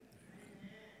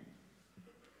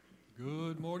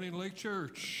Good morning, Lake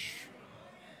Church.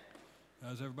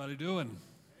 How's everybody doing?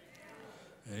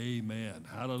 Amen.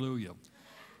 Hallelujah.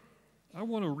 I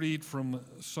want to read from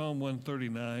Psalm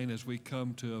 139 as we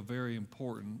come to a very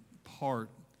important part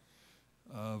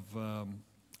of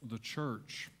the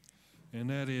church, and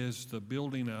that is the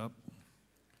building up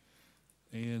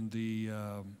and the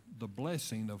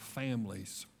blessing of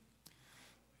families.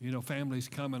 You know, families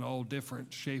come in all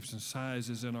different shapes and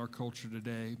sizes in our culture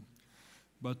today,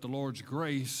 but the Lord's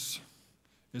grace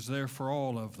is there for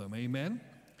all of them. Amen?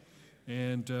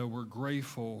 And we're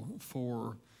grateful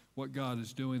for what God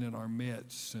is doing in our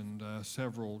midst and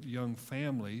several young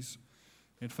families.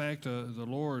 In fact, the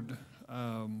Lord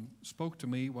spoke to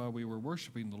me while we were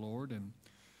worshiping the Lord, and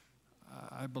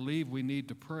I believe we need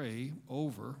to pray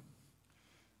over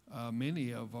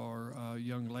many of our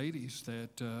young ladies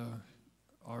that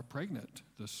are pregnant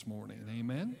this morning.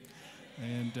 Amen?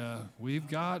 And we've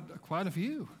got quite a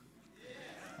few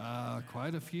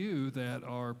that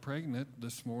are pregnant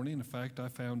this morning. In fact, I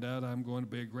found out I'm going to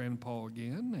be a grandpa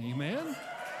again. Amen?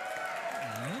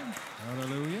 Amen.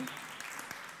 Hallelujah.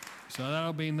 So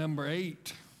that'll be number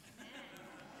 8.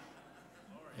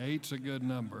 8's a good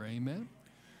number. Amen?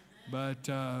 But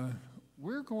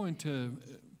we're going to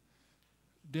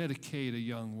dedicate a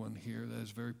young one here that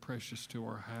is very precious to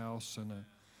our house, and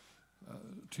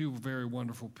two very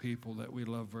wonderful people that we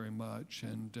love very much.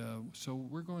 And so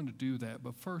we're going to do that.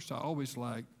 But first, I always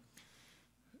like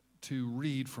to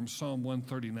read from Psalm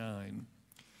 139.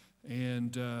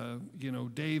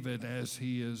 And, David, as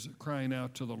he is crying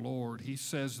out to the Lord, he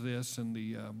says this in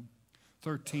the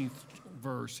 13th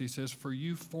verse. He says, "For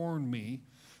you formed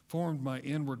my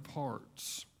inward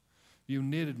parts. You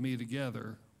knitted me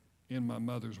together in my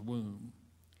mother's womb.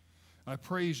 I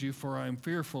praise you, for I am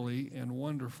fearfully and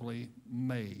wonderfully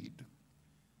made.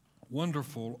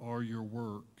 Wonderful are your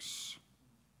works.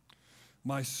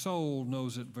 My soul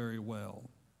knows it very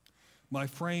well. My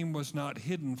frame was not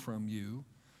hidden from you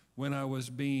when I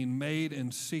was being made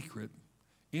in secret,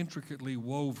 intricately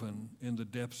woven in the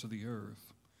depths of the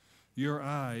earth. Your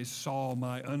eyes saw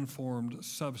my unformed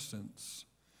substance.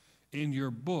 In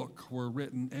your book were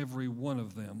written every one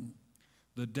of them,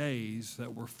 the days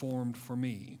that were formed for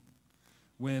me,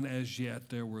 when as yet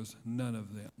there was none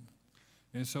of them."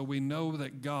 And so we know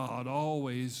that God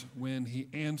always, when he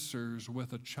answers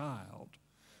with a child,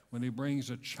 when he brings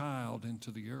a child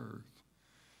into the earth,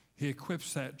 he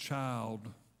equips that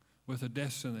child with a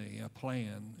destiny, a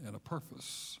plan, and a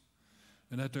purpose.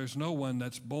 And that there's no one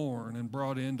that's born and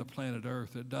brought into planet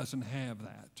Earth that doesn't have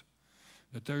that.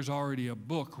 That there's already a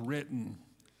book written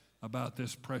about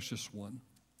this precious one.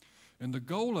 And the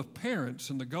goal of parents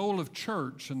and the goal of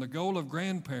church and the goal of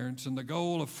grandparents and the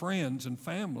goal of friends and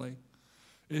family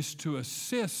is to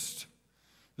assist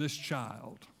this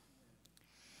child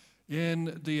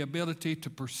in the ability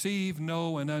to perceive,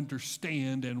 know, and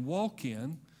understand and walk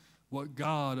in what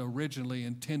God originally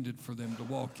intended for them to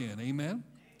walk in. Amen?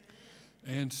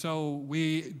 And so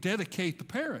we dedicate the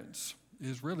parents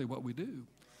is really what we do,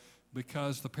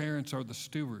 because the parents are the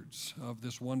stewards of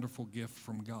this wonderful gift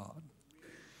from God.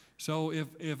 So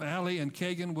if Allie and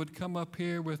Kagan would come up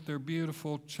here with their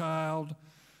beautiful child,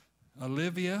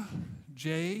 Olivia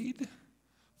Jade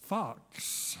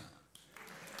Fox.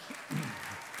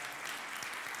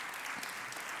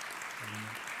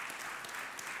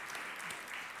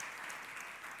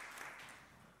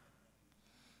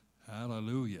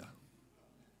 Hallelujah.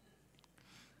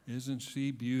 Isn't she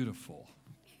beautiful?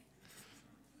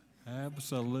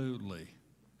 Absolutely.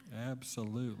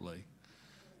 Absolutely.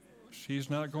 She's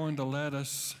not going to let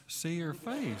us see her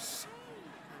face.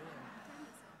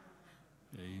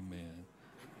 Amen.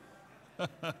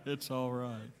 It's all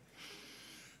right.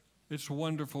 It's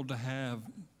wonderful to have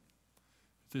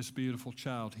this beautiful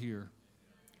child here,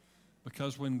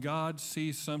 because when God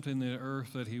sees something in the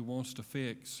earth that he wants to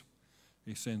fix,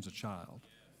 he sends a child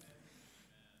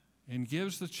and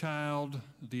gives the child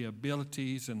the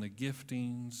abilities and the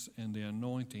giftings and the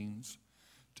anointings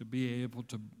to be able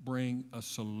to bring a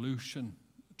solution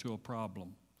to a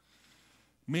problem.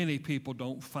 Many people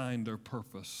don't find their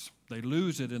purpose. They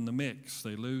lose it in the mix.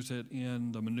 They lose it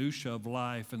in the minutia of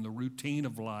life and the routine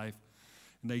of life.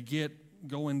 And they get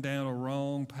going down a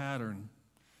wrong pattern.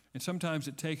 And sometimes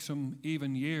it takes them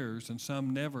even years, and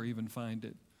some never even find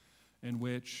it, in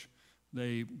which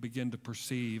they begin to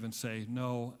perceive and say,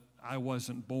 no, I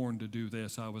wasn't born to do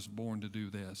this. I was born to do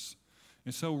this.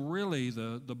 And so really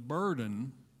the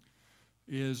burden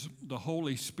is the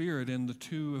Holy Spirit in the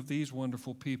two of these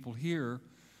wonderful people here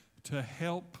to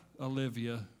help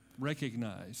Olivia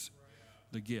recognize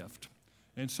the gift.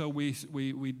 And so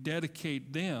we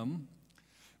dedicate them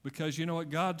Because you know what?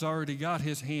 God's already got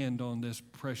his hand on this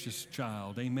precious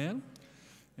child. Amen?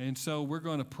 And so we're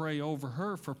going to pray over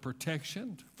her for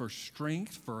protection, for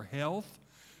strength, for health,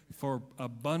 for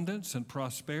abundance and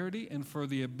prosperity, and for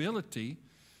the ability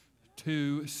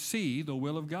to see the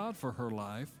will of God for her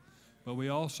life. But we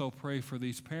also pray for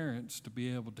these parents to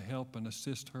be able to help and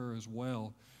assist her as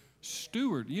well.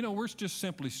 Steward, you know, we're just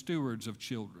simply stewards of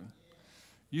children.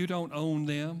 You don't own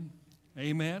them.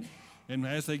 Amen? And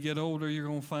as they get older, you're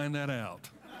going to find that out.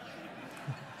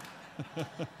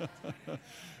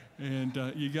 And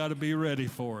you got to be ready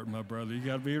for it, my brother. You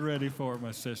got to be ready for it,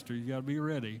 my sister. You got to be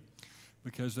ready,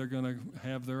 because they're going to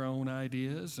have their own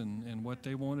ideas and what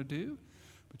they want to do.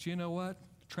 But you know what?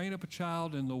 Train up a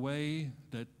child in the way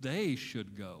that they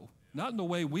should go. Not in the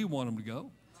way we want them to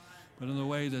go, but in the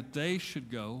way that they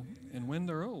should go. And when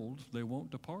they're old, they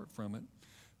won't depart from it.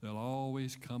 They'll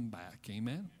always come back.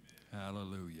 Amen?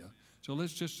 Hallelujah. So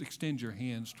let's just extend your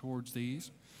hands towards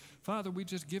these. Father, we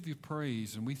just give you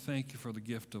praise, and we thank you for the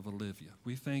gift of Olivia.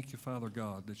 We thank you, Father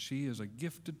God, that she is a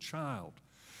gifted child.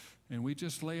 And we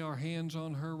just lay our hands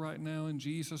on her right now in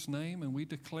Jesus' name, and we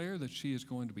declare that she is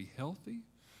going to be healthy,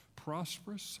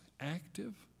 prosperous,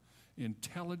 active,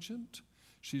 intelligent.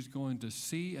 She's going to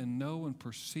see and know and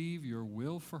perceive your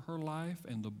will for her life,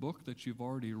 and the book that you've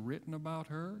already written about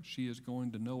her, she is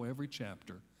going to know every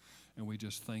chapter. And we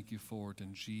just thank you for it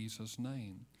in Jesus'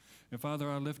 name. And Father,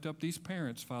 I lift up these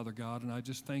parents, Father God, and I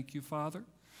just thank you, Father,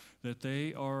 that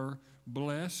they are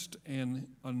blessed and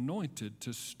anointed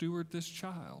to steward this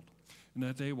child, and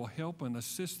that they will help and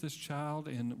assist this child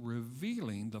in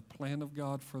revealing the plan of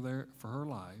God for her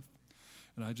life.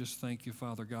 And I just thank you,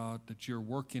 Father God, that you're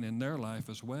working in their life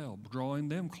as well, drawing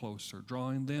them closer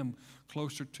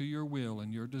to your will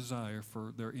and your desire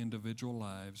for their individual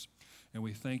lives. And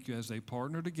we thank you as they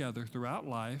partner together throughout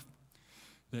life,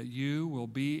 that you will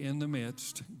be in the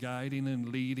midst, guiding and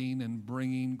leading and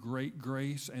bringing great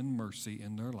grace and mercy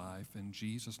in their life. In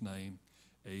Jesus' name,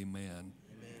 amen.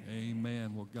 Amen.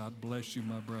 Amen. Well, God bless you,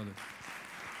 my brother.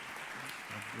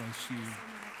 God bless you.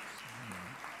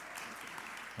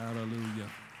 Hallelujah.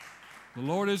 The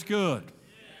Lord is good.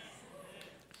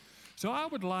 So I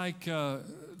would like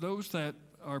those that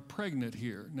are pregnant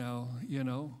here. Now, you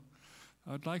know,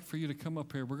 I'd like for you to come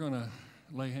up here. We're going to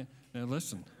lay hands. Now,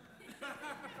 listen.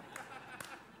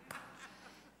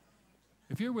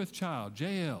 If you're with child,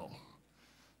 JL,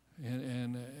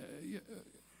 and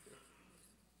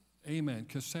amen,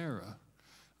 Cassara.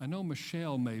 I know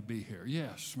Michelle may be here.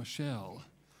 Yes, Michelle.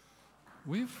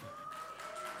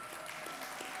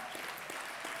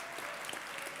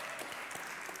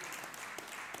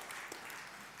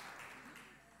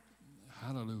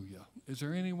 Hallelujah. Is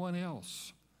there anyone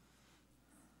else?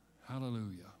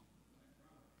 Hallelujah.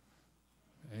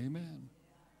 Amen.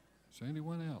 Is there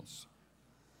anyone else?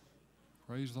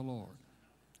 Praise the Lord.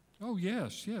 Oh,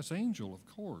 yes, Angel,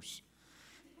 of course.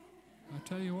 I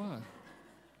tell you what.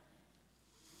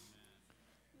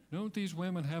 Don't these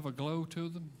women have a glow to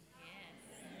them?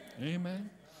 Yes. Amen.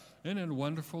 Isn't it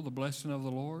wonderful, the blessing of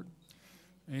the Lord?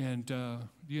 And,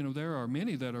 you know, there are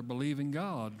many that are believing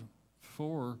God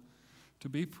to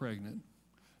be pregnant.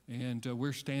 And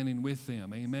we're standing with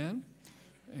them. Amen.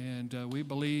 And we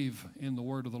believe in the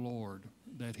word of the Lord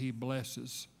that he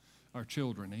blesses our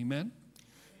children. Amen.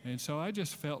 And so I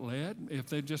just felt led, if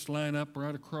they just line up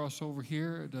right across over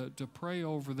here, to pray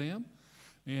over them,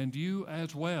 and you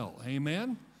as well.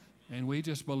 Amen? And we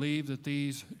just believe that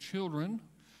these children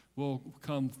will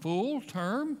come full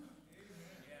term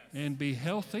and be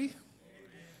healthy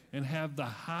and have the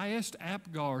highest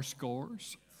APGAR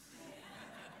scores.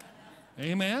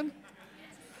 Amen?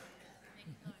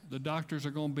 The doctors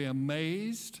are going to be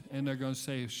amazed, and they're going to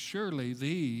say, surely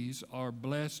these are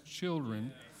blessed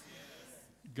children.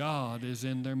 God is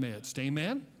in their midst. Amen?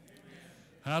 Amen?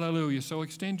 Hallelujah. So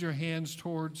extend your hands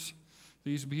towards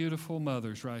these beautiful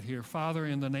mothers right here. Father,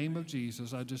 in the name of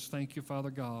Jesus, I just thank you, Father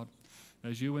God,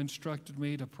 as you instructed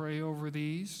me to pray over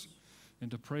these and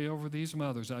to pray over these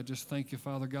mothers. I just thank you,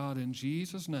 Father God, in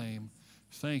Jesus' name.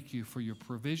 Thank you for your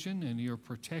provision and your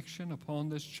protection upon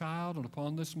this child and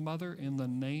upon this mother. In the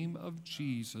name of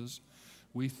Jesus,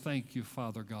 we thank you,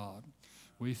 Father God.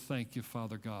 We thank you,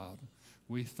 Father God.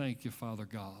 We thank you, Father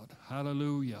God.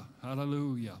 Hallelujah,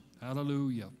 hallelujah,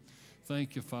 hallelujah.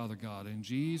 Thank you, Father God. In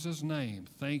Jesus' name,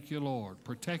 thank you, Lord.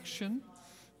 Protection,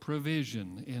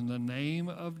 provision in the name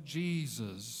of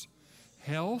Jesus.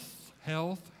 Health,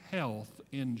 health, health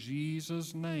in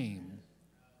Jesus' name.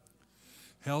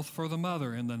 Health for the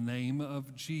mother in the name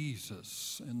of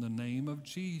Jesus. In the name of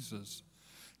Jesus.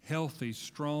 Healthy,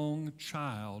 strong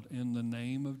child in the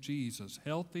name of Jesus.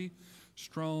 Healthy,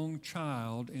 strong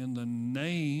child in the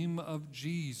name of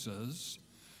Jesus.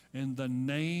 In the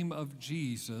name of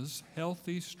Jesus,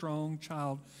 healthy, strong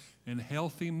child and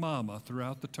healthy mama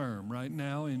throughout the term. Right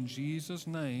now, in Jesus'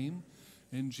 name,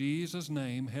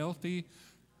 healthy,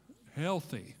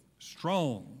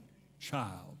 strong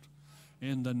child.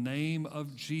 In the name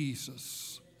of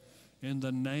Jesus. In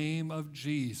the name of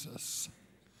Jesus.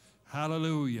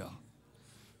 Hallelujah.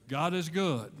 God is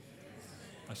good.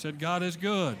 I said God is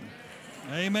good.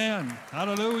 Amen.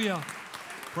 Hallelujah.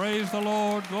 Praise the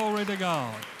Lord. Glory to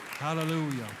God.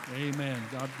 Hallelujah. Amen.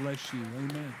 God bless you.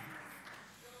 Amen.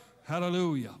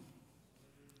 Hallelujah.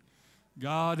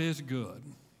 God is good.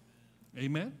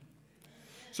 Amen.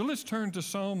 So let's turn to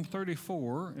Psalm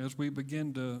 34 as we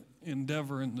begin to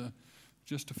endeavor in the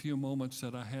just a few moments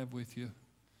that I have with you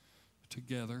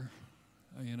together.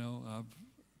 I've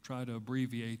tried to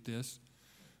abbreviate this.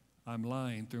 I'm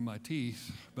lying through my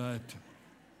teeth, but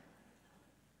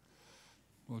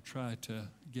we'll try to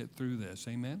get through this.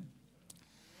 Amen.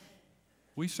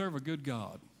 We serve a good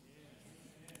God.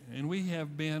 And we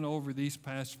have been over these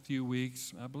past few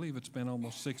weeks, I believe it's been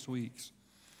almost 6 weeks,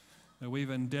 that we've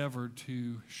endeavored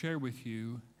to share with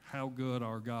you how good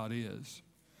our God is.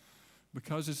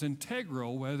 Because it's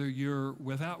integral, whether you're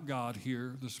without God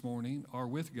here this morning or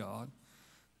with God,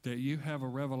 that you have a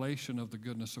revelation of the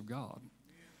goodness of God.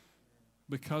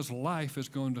 Because life is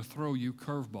going to throw you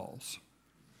curveballs.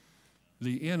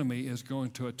 The enemy is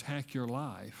going to attack your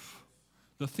life.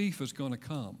 The thief is going to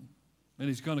come, and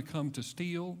he's going to come to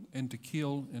steal and to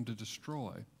kill and to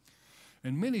destroy.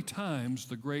 And many times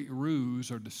the great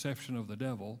ruse or deception of the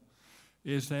devil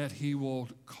is that he will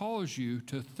cause you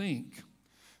to think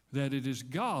that it is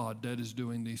God that is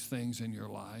doing these things in your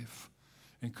life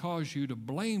and cause you to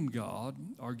blame God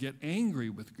or get angry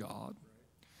with God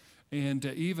and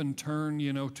to even turn,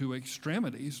 to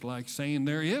extremities like saying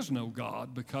there is no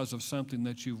God because of something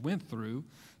that you went through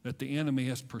that the enemy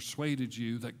has persuaded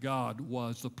you that God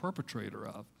was the perpetrator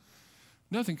of.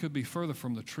 Nothing could be further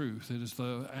from the truth. It is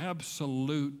the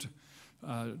absolute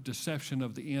deception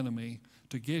of the enemy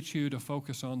to get you to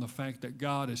focus on the fact that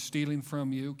God is stealing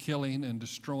from you, killing, and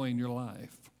destroying your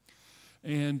life.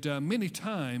 And many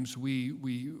times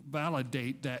we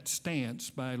validate that stance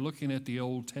by looking at the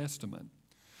Old Testament.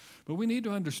 But we need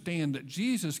to understand that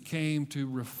Jesus came to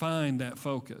refine that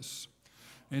focus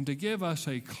and to give us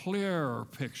a clearer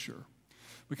picture.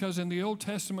 Because in the Old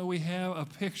Testament we have a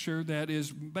picture that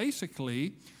is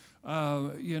basically,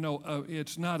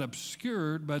 it's not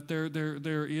obscured, but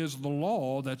there is the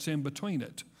law that's in between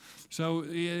it. So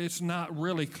it's not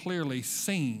really clearly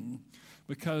seen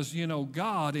because,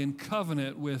 God in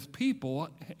covenant with people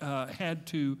had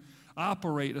to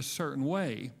operate a certain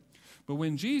way. But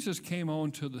when Jesus came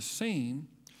onto the scene,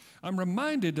 I'm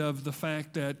reminded of the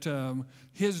fact that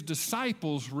his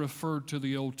disciples referred to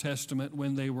the Old Testament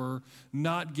when they were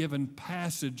not given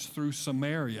passage through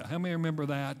Samaria. How many remember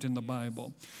that in the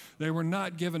Bible? They were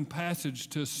not given passage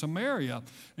to Samaria.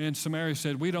 And Samaria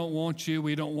said, we don't want you,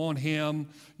 we don't want him,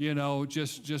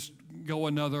 just go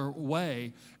another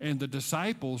way. And the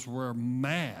disciples were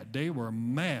mad. They were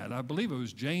mad. I believe it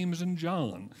was James and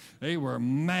John. They were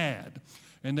mad.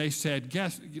 And they said,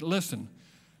 listen,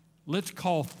 let's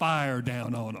call fire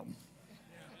down on them.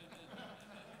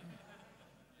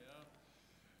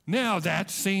 Now that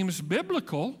seems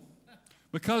biblical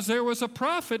because there was a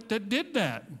prophet that did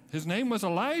that. His name was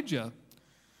Elijah.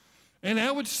 And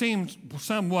that would seem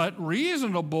somewhat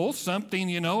reasonable, something,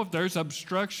 if there's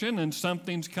obstruction and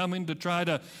something's coming to try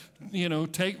to,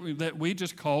 take, that we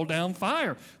just call down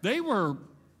fire. They were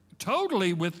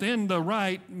totally within the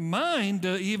right mind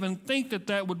to even think that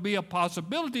that would be a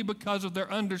possibility because of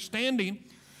their understanding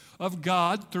of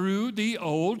God through the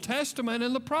Old Testament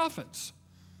and the prophets.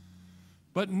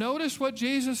 But notice what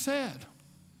Jesus said.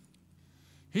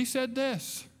 He said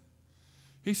this.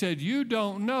 He said, you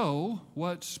don't know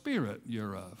what spirit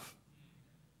you're of.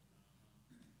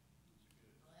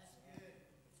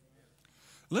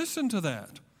 Listen to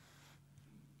that.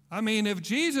 I mean, if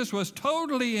Jesus was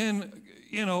totally in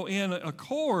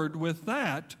accord with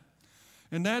that,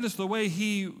 and that is the way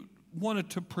he wanted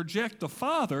to project the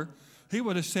Father, he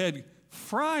would have said,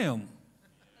 fry them.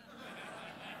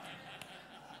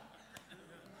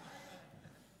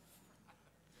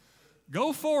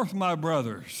 Go forth, my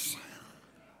brothers.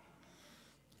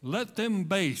 Let them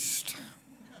baste.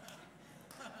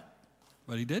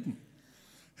 But he didn't.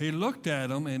 He looked at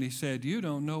them and he said, you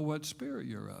don't know what spirit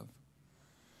you're of.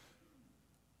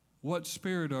 What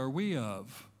spirit are we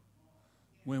of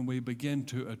when we begin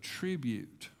to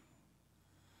attribute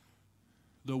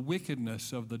the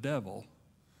wickedness of the devil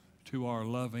to our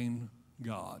loving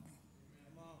God?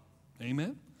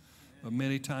 Amen? But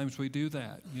many times we do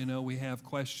that. You know, we have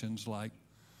questions like,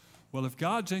 well, if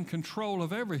God's in control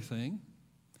of everything,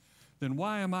 then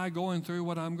why am I going through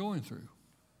what I'm going through?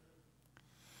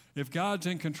 If God's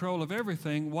in control of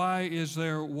everything, why is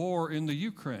there war in the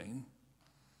Ukraine?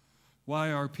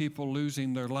 Why are people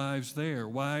losing their lives there?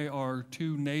 Why are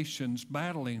two nations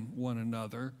battling one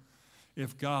another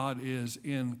if God is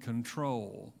in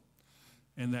control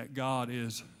and that God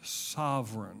is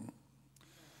sovereign?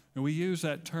 And we use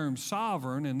that term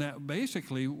sovereign, and that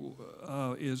basically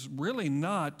is really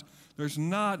not, there's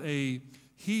not a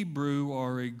Hebrew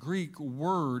or a Greek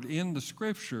word in the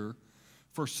Scripture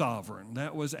for sovereign.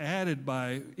 That was added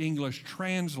by English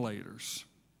translators.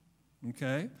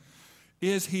 Okay?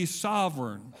 Is he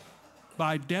sovereign?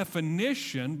 By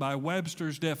definition, by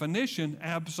Webster's definition,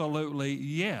 absolutely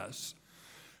yes.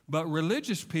 But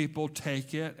religious people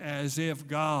take it as if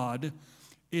God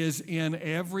is in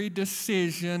every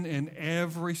decision, in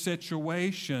every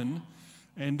situation,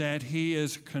 and that he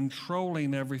is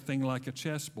controlling everything like a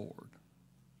chessboard.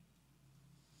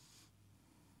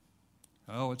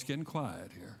 Oh, it's getting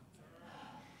quiet here.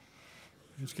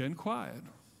 It's getting quiet.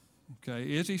 Okay,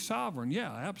 is he sovereign?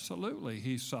 Yeah, absolutely,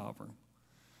 he's sovereign.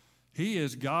 He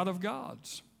is God of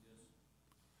gods.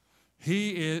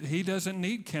 He doesn't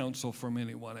need counsel from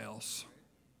anyone else.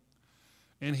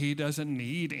 And he doesn't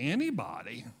need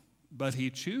anybody, but he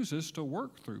chooses to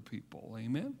work through people.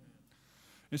 Amen?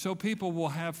 And so people will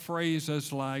have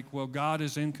phrases like, well, God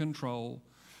is in control.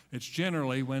 It's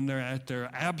generally when they're at their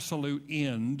absolute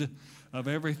end of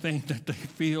everything that they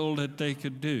feel that they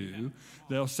could do.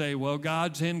 They'll say, well,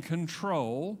 God's in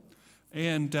control,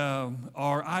 and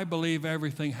or I believe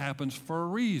everything happens for a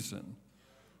reason.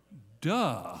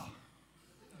 Duh.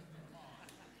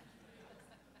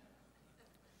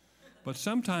 But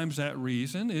sometimes that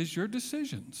reason is your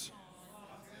decisions.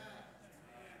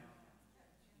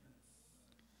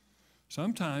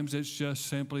 Sometimes it's just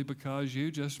simply because you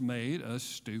just made a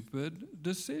stupid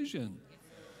decision.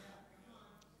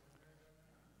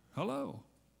 Hello.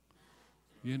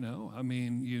 You know, I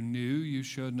mean, you knew you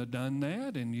shouldn't have done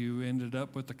that, and you ended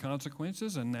up with the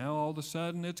consequences, and now all of a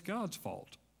sudden it's God's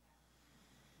fault.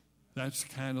 That's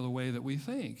kind of the way that we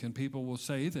think. And people will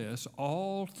say this,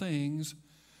 all things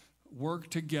work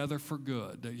together for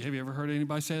good. Have you ever heard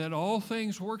anybody say that? All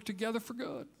things work together for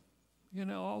good. You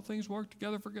know, all things work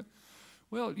together for good.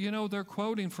 Well, you know, they're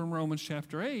quoting from Romans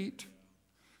chapter 8,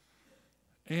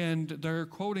 and they're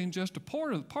quoting just a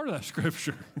part of that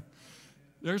scripture.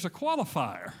 There's a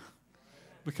qualifier,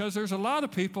 because there's a lot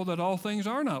of people that all things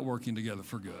are not working together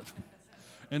for good,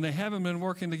 and they haven't been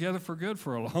working together for good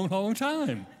for a long, long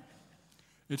time.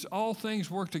 It's all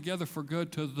things work together for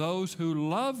good to those who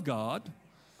love God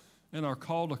and are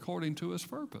called according to his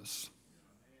purpose.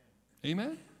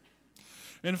 Amen?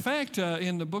 In fact,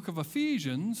 in the book of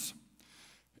Ephesians,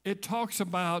 it talks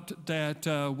about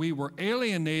that we were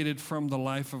alienated from the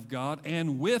life of God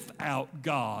and without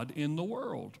God in the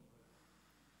world.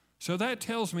 So that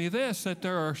tells me this, that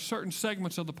there are certain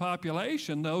segments of the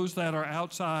population, those that are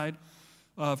outside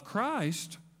of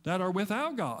Christ, that are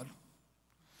without God.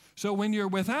 So when you're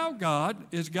without God,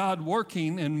 is God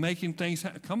working and making things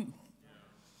come?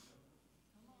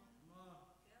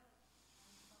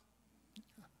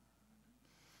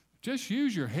 Just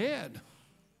use your head.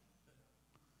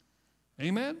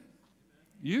 Amen?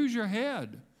 Use your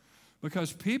head.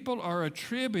 Because people are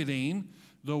attributing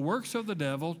the works of the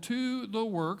devil to the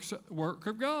work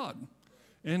of God.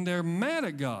 And they're mad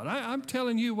at God. I'm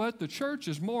telling you what, the church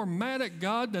is more mad at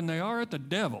God than they are at the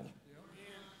devil.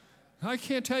 I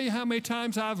can't tell you how many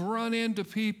times I've run into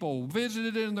people,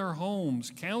 visited in their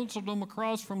homes, counseled them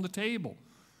across from the table.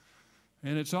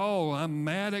 And it's all, I'm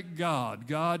mad at God.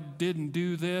 God didn't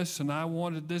do this, and I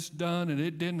wanted this done, and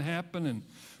it didn't happen. And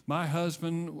my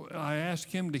husband, I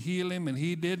asked him to heal him, and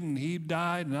he didn't. He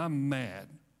died, and I'm mad.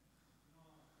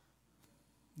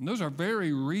 And those are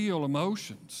very real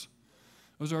emotions.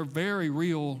 Those are very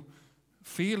real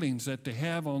feelings that they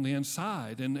have on the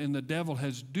inside. And the devil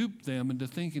has duped them into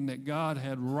thinking that God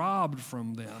had robbed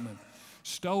from them and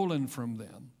stolen from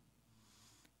them.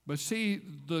 But see,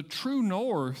 the true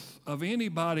north of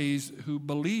anybody who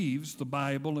believes the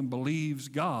Bible and believes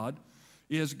God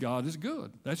is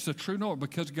good. That's the true north,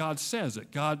 because God says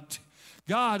it.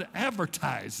 God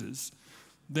advertises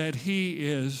that he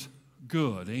is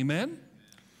good. Amen?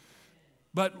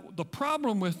 But the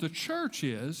problem with the church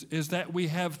is that we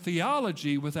have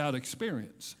theology without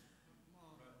experience.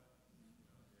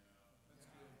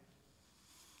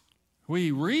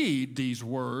 We read these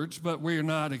words, but we're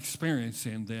not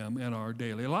experiencing them in our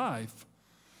daily life.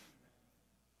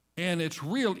 And it's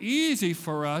real easy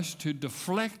for us to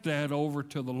deflect that over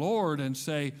to the Lord and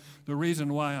say, the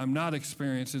reason why I'm not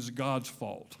experiencing is God's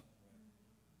fault.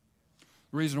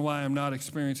 The reason why I'm not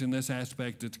experiencing this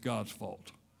aspect, it's God's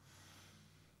fault.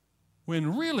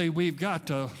 When really we've got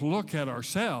to look at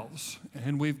ourselves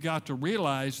and we've got to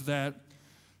realize that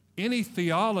any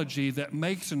theology that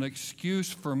makes an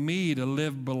excuse for me to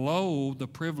live below the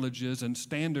privileges and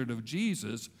standard of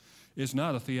Jesus is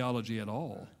not a theology at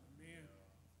all.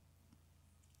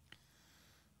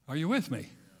 Are you with me?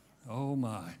 Oh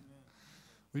my.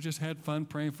 We just had fun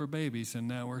praying for babies and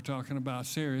now we're talking about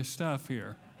serious stuff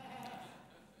here.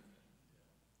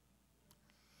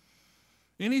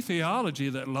 Any theology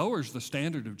that lowers the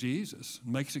standard of Jesus,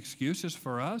 makes excuses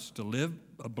for us to live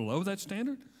below that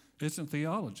standard, isn't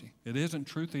theology. It isn't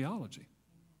true theology.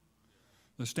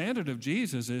 The standard of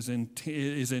Jesus is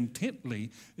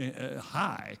intently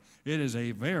high. It is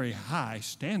a very high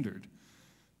standard.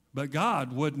 But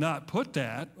God would not put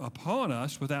that upon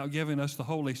us without giving us the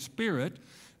Holy Spirit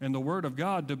and the Word of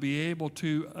God to be able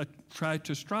to try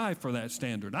to strive for that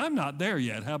standard. I'm not there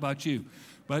yet. How about you?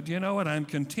 But you know what? I'm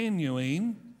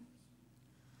continuing.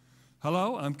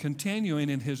 I'm continuing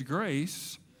in His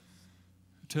grace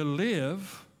to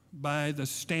live by the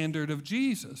standard of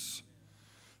Jesus.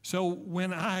 So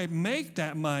when I make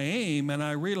that my aim and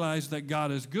I realize that God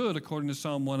is good, according to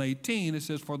Psalm 118, it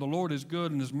says, "For the Lord is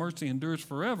good and His mercy endures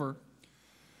forever,"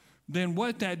 then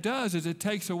what that does is it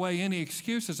takes away any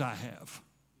excuses I have.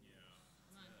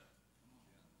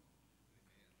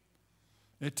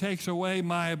 It takes away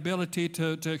my ability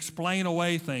to explain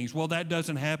away things. Well, that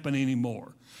doesn't happen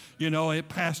anymore. It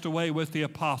passed away with the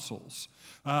apostles.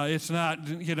 It's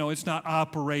not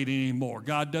operating anymore.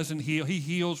 God doesn't heal. He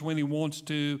heals when He wants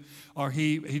to, or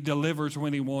He delivers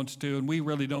when He wants to, and we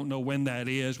really don't know when that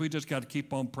is. We just got to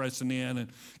keep on pressing in and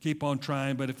keep on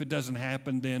trying, but if it doesn't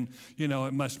happen, then,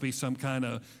 it must be some kind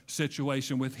of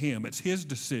situation with Him. It's His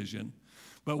decision.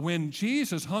 But when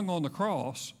Jesus hung on the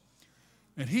cross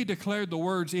and He declared the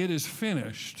words, "It is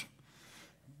finished,"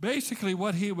 basically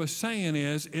what He was saying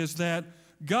is that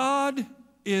God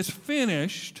is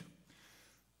finished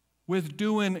with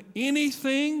doing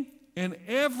anything and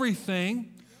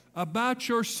everything about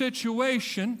your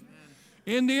situation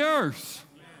in the earth.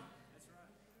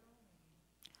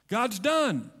 God's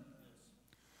done.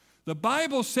 The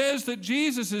Bible says that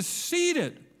Jesus is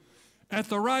seated at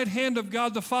the right hand of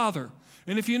God the Father.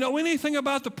 And if you know anything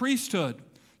about the priesthood,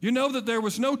 you know that there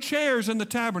was no chairs in the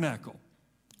tabernacle.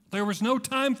 There was no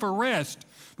time for rest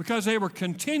because they were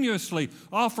continuously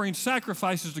offering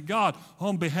sacrifices to God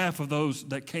on behalf of those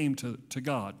that came to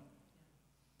God.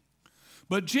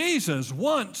 But Jesus,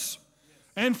 once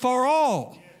and for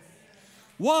all,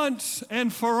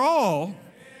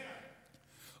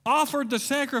 offered the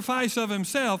sacrifice of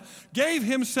Himself, gave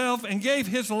Himself and gave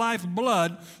His life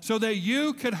blood so that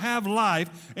you could have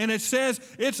life. And it says,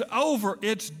 it's over,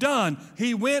 it's done.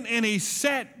 He went and He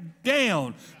sat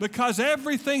down because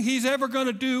everything He's ever going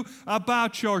to do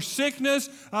about your sickness,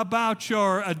 about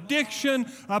your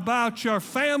addiction, about your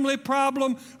family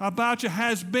problem, about you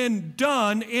has been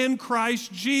done in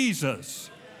Christ Jesus.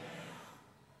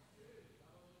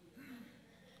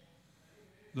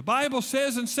 The Bible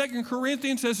says in 2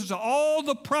 Corinthians, it says, all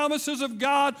the promises of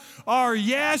God are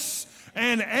yes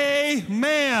and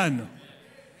amen.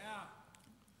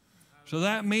 So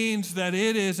that means that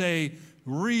it is a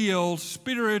real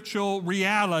spiritual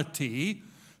reality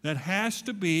that has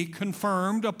to be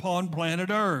confirmed upon planet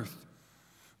Earth.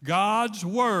 God's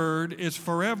word is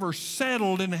forever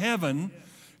settled in heaven.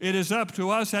 It is up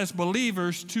to us as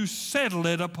believers to settle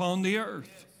it upon the earth.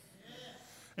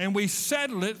 And we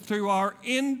settle it through our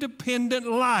independent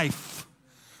life.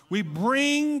 We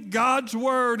bring God's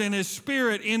Word and His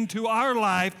Spirit into our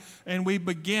life, and we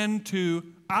begin to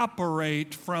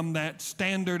operate from that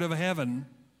standard of heaven.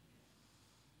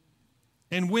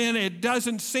 And when it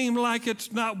doesn't seem like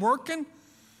it's not working,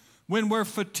 when we're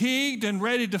fatigued and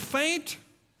ready to faint,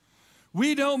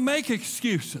 we don't make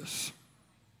excuses.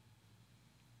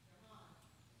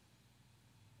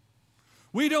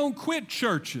 We don't quit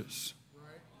churches.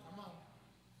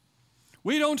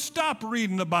 We don't stop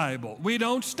reading the Bible. We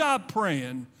don't stop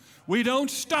praying. We don't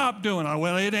stop doing it.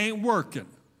 Well, it ain't working.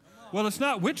 Well, it's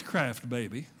not witchcraft,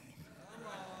 baby.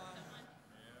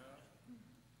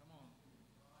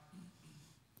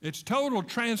 It's total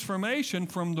transformation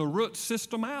from the root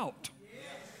system out.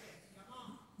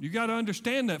 You got to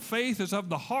understand that faith is of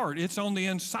the heart. It's on the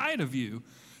inside of you,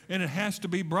 and it has to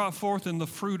be brought forth in the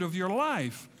fruit of your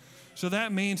life. So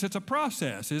that means it's a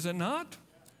process, is it not?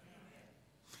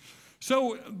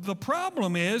 So the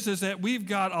problem is that we've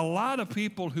got a lot of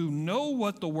people who know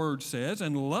what the Word says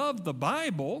and love the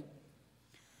Bible,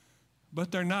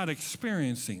 but they're not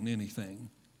experiencing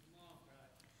anything.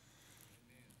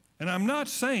 And I'm not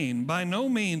saying, by no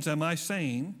means am I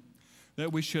saying,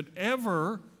 that we should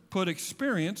ever put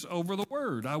experience over the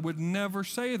Word. I would never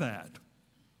say that.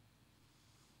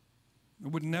 I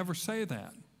would never say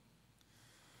that.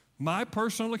 My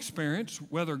personal experience,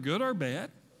 whether good or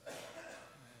bad,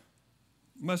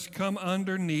 must come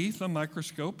underneath the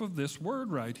microscope of this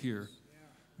Word right here.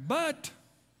 But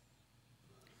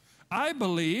I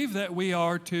believe that we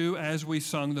are to, as we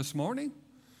sung this morning,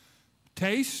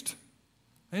 taste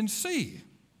and see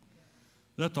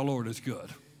that the Lord is good.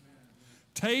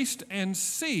 Taste and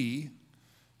see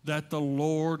that the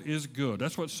Lord is good.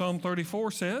 That's what Psalm 34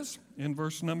 says in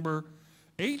verse number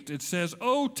 8. It says,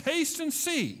 "Oh, taste and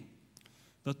see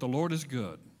that the Lord is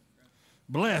good.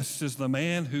 Blessed is the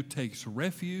man who takes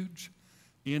refuge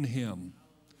in him."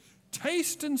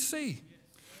 Taste and see.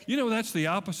 You know, that's the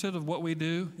opposite of what we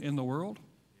do in the world.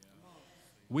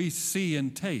 We see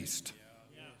and taste.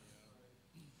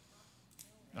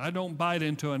 I don't bite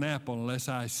into an apple unless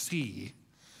I see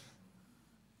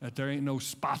that there ain't no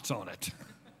spots on it.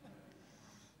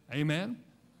 Amen?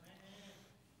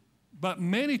 But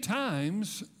many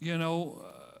times, you know,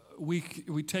 we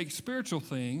take spiritual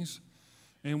things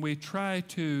and we try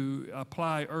to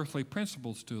apply earthly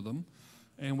principles to them,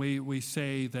 and we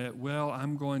say that, well,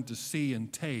 I'm going to see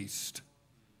and taste.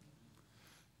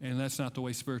 And that's not the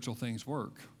way spiritual things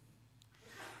work.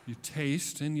 You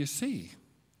taste and you see.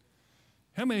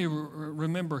 How many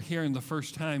remember hearing the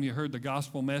first time you heard the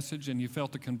gospel message and you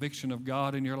felt the conviction of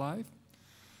God in your life?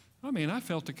 I mean, I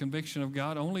felt the conviction of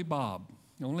God, only Bob,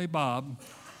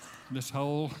 this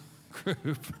whole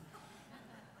group.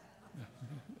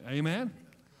 Amen?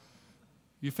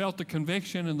 You felt the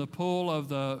conviction and the pull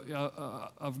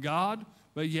of God,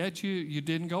 but yet you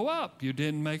didn't go up. You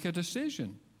didn't make a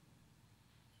decision.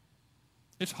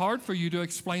 It's hard for you to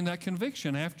explain that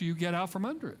conviction after you get out from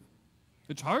under it.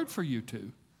 It's hard for you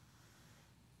to.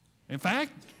 In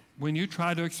fact, when you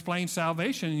try to explain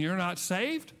salvation and you're not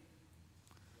saved,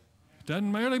 it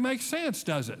doesn't really make sense,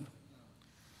 does it?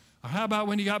 Or how about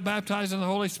when you got baptized in the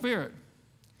Holy Spirit?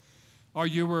 Or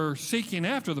you were seeking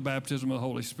after the baptism of the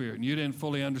Holy Spirit and you didn't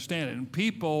fully understand it, and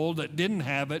people that didn't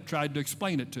have it tried to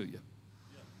explain it to you.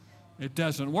 It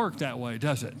doesn't work that way,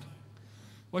 does it?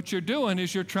 What you're doing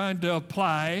is you're trying to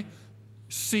apply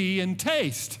see and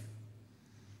taste.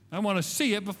 I want to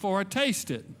see it before I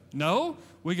taste it. No,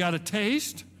 we got to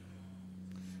taste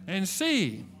and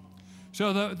see.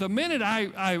 So the minute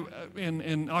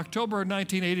in October of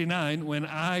 1989, when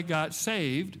I got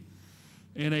saved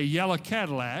in a yellow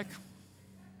Cadillac,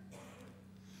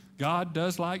 God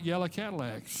does like yellow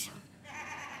Cadillacs.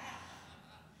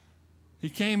 He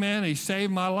came in, he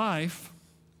saved my life.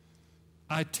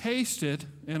 I tasted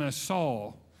and I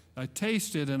saw. I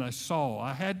tasted and I saw.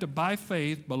 I had to, by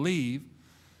faith, believe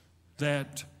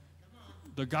that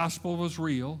the gospel was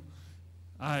real.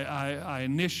 I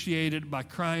initiated by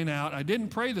crying out. I didn't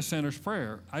pray the sinner's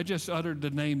prayer. I just uttered the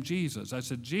name Jesus. I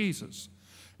said, Jesus.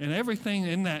 And everything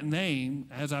in that name,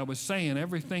 as I was saying,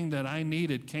 everything that I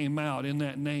needed came out in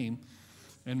that name.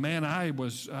 And man, I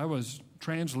was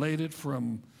translated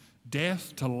from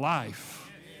death to life.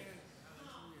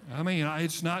 I mean,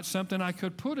 it's not something I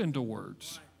could put into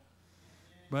words.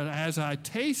 But as I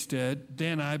tasted,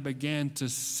 then I began to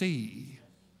see.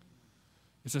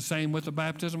 It's the same with the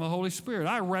baptism of the Holy Spirit.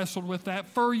 I wrestled with that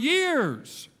for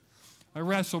years. I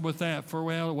wrestled with that for,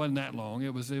 well, it wasn't that long.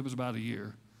 It was about a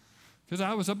year. Because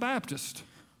I was a Baptist.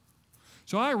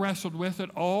 So I wrestled with it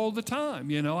all the time.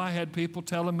 You know, I had people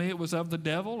telling me it was of the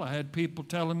devil. I had people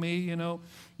telling me, you know,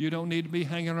 you don't need to be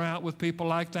hanging around with people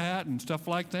like that and stuff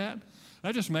like that.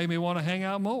 That just made me want to hang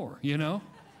out more, you know.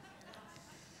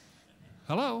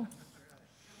 Hello?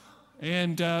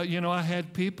 And, you know, I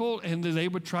had people, and they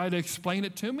would try to explain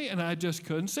it to me, and I just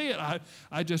couldn't see it.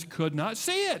 I just could not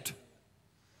see it.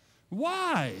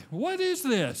 Why? What is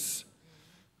this?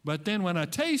 But then when I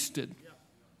tasted,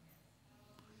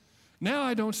 now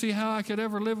I don't see how I could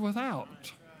ever live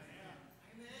without.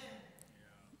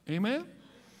 Amen?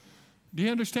 Do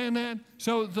you understand that?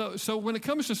 So when it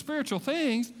comes to spiritual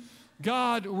things,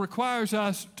 God requires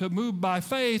us to move by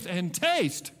faith and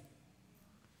taste.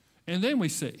 And then we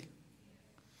see.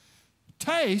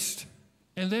 Taste,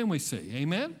 and then we see.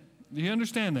 Amen? Do you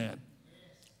understand that?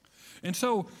 And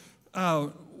so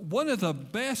one of the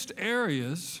best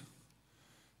areas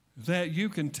that you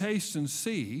can taste and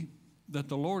see that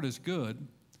the Lord is good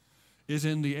is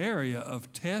in the area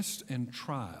of test and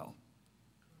trial.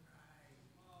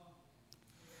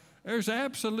 There's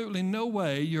absolutely no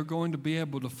way you're going to be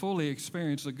able to fully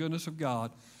experience the goodness of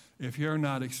God if you're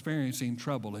not experiencing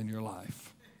trouble in your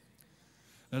life.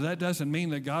 Now, that doesn't mean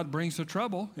that God brings the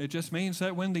trouble. It just means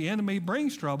that when the enemy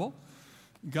brings trouble,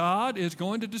 God is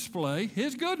going to display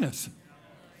his goodness.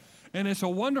 And it's a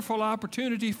wonderful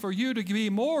opportunity for you to be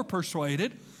more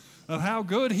persuaded of how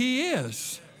good he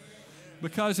is.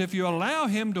 Because if you allow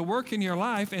him to work in your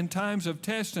life in times of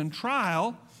test and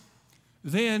trial,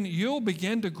 then you'll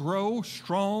begin to grow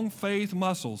strong faith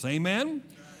muscles. Amen?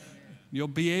 You'll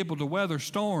be able to weather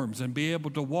storms and be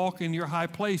able to walk in your high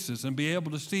places and be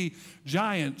able to see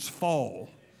giants fall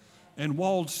and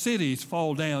walled cities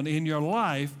fall down in your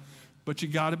life, but you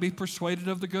got to be persuaded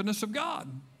of the goodness of God.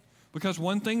 Because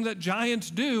one thing that giants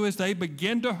do is they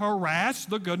begin to harass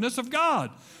the goodness of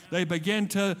God. They begin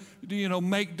to,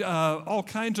 make all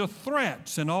kinds of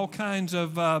threats and all kinds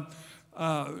of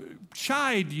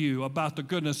chide you about the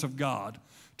goodness of God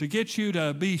to get you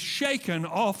to be shaken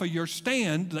off of your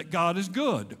stand that God is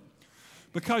good.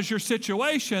 Because your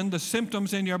situation, the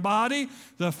symptoms in your body,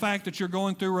 the fact that you're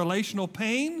going through relational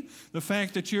pain, the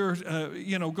fact that you're,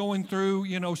 going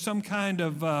through, some kind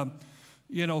of,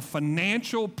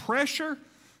 financial pressure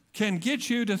can get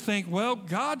you to think, well,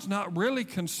 God's not really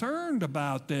concerned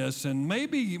about this, and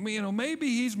maybe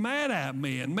he's mad at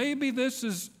me, and maybe this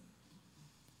is...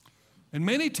 And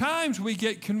many times we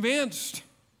get convinced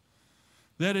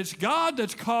that it's God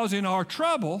that's causing our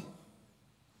trouble,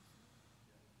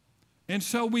 and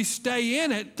so we stay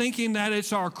in it thinking that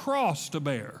it's our cross to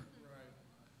bear.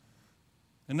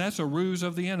 And that's a ruse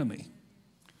of the enemy.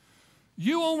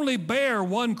 You only bear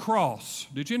one cross.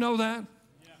 Did you know that?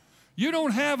 You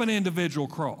don't have an individual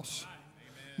cross.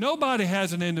 Nobody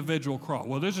has an individual cross.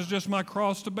 Well, this is just my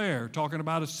cross to bear, talking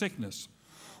about a sickness.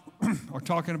 Or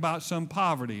talking about some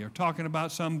poverty, or talking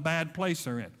about some bad place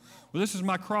they're in. Well, this is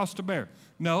my cross to bear.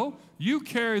 No, you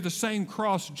carry the same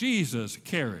cross Jesus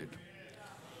carried,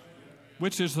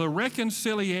 which is the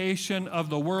reconciliation of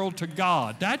the world to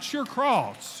God. That's your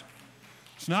cross.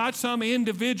 It's not some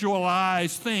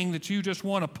individualized thing that you just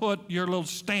want to put your little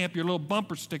stamp, your little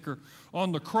bumper sticker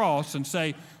on the cross and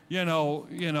say,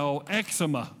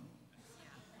 eczema.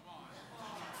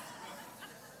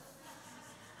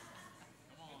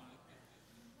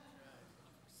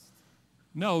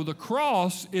 No, the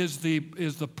cross is the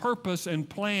purpose and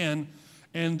plan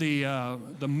and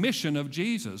the mission of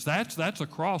Jesus. That's a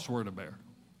cross we're to bear.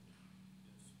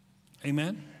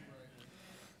 Amen?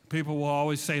 People will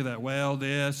always say that, well,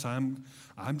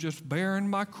 I'm just bearing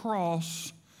my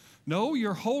cross. No,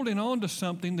 you're holding on to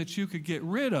something that you could get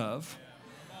rid of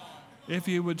if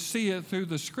you would see it through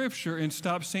the Scripture and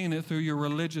stop seeing it through your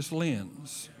religious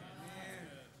lens.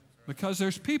 Because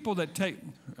there's people that take,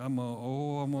 I'm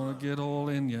going to get all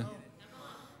in you.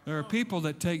 There are people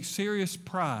that take serious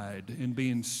pride in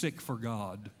being sick for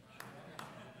God.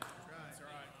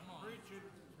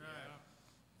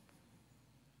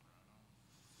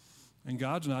 And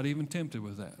God's not even tempted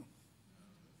with that.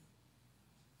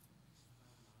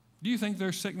 Do you think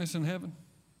there's sickness in heaven?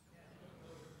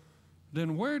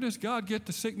 Then where does God get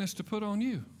the sickness to put on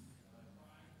you?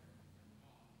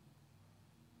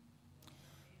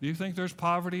 Do you think there's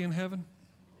poverty in heaven?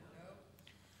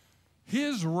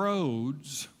 His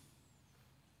roads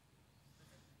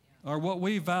are what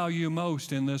we value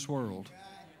most in this world.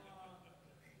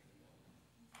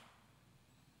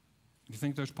 You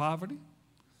think there's poverty?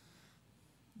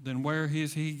 Then where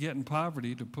is he getting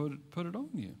poverty to put it on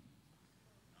you?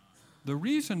 The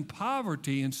reason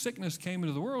poverty and sickness came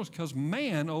into the world is because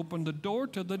man opened the door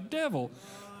to the devil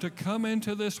to come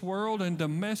into this world and to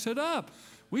mess it up.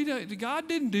 God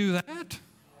didn't do that.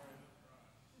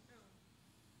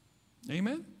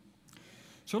 Amen?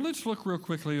 So let's look real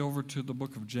quickly over to the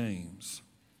book of James.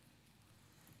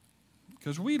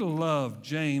 Because we love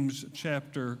James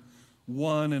chapter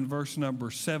 1 and verse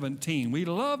number 17. We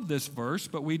love this verse,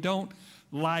 but we don't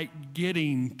like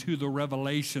getting to the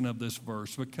revelation of this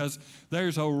verse because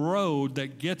there's a road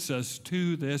that gets us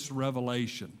to this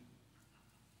revelation.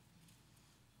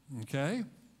 Okay?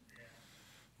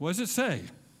 What does it say?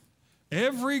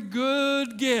 Every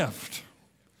good gift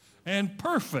and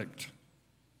perfect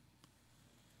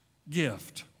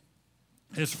gift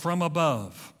is from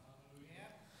above,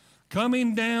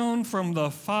 coming down from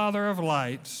the Father of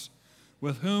lights,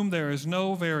 with whom there is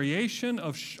no variation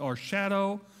or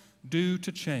shadow due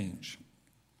to change.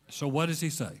 So what does he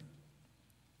say?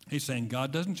 He's saying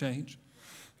God doesn't change.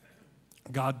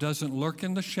 God doesn't lurk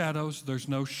in the shadows. There's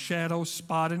no shadow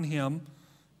spot in him.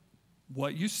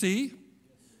 What you see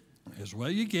is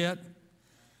what you get,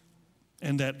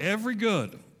 and that every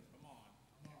good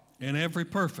and every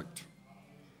perfect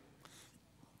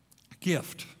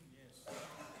gift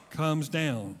comes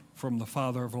down from the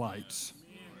Father of lights.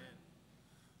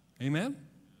 Amen?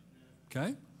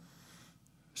 Okay?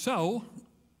 So,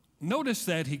 notice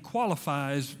that he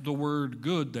qualifies the word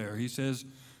good there. He says,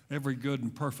 every good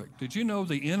and perfect. Did you know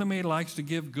the enemy likes to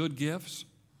give good gifts?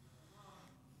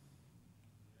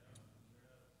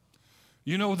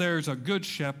 You know there's a good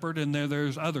shepherd and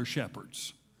there's other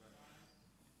shepherds.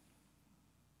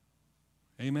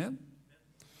 Amen?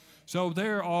 So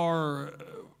there are,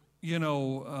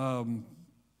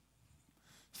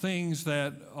 things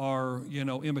that are,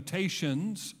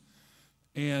 imitations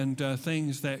and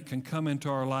things that can come into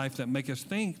our life that make us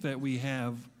think that we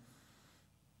have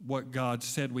what God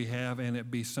said we have and it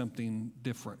be something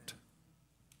different.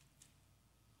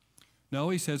 No,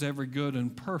 he says every good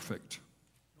and perfect.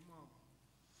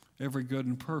 Every good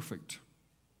and perfect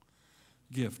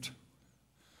gift.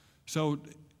 So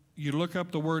you look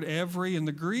up the word every in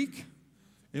the Greek,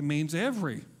 it means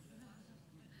every.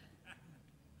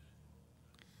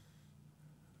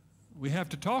 We have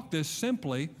to talk this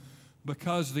simply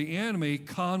because the enemy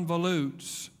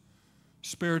convolutes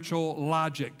spiritual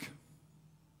logic.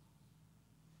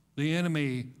 The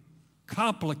enemy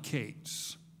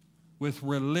complicates with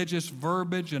religious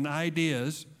verbiage and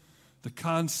ideas the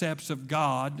concepts of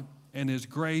God and His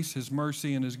grace, His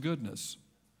mercy, and His goodness.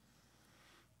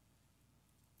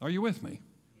 Are you with me?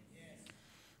 Yes.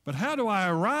 But how do I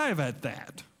arrive at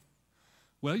that?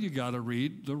 Well, you got to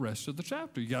read the rest of the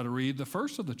chapter. You got to read the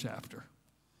first of the chapter.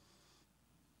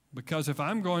 Because if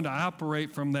I'm going to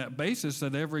operate from that basis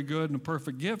that every good and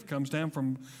perfect gift comes down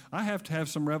from, I have to have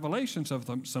some revelations of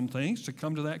some things to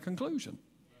come to that conclusion.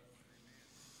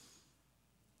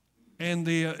 And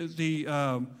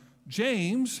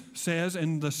James says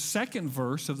in the second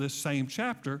verse of this same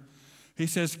chapter, he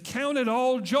says, "Count it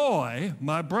all joy,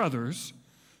 my brothers,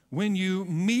 when you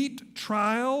meet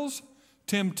trials,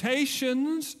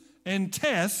 temptations, and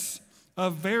tests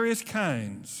of various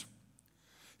kinds."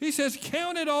 He says,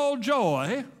 count it all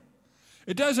joy.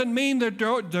 It doesn't mean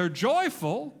they're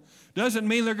joyful. Doesn't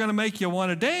mean they're going to make you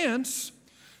want to dance.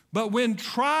 But when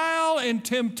trial and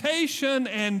temptation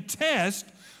and test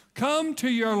come to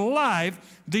your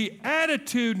life, the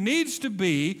attitude needs to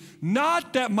be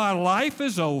not that my life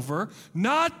is over,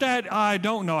 not that I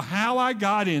don't know how I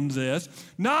got in this,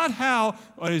 not how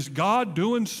is God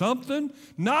doing something,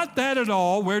 not that at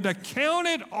all. We're to count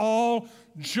it all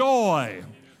joy.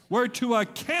 We're to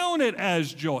account it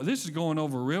as joy. This is going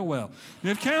over real well.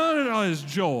 You count it as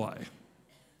joy.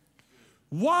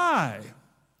 Why?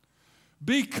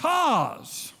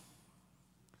 Because,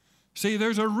 see,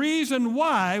 there's a reason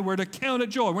why we're to count it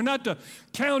joy. We're not to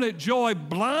count it joy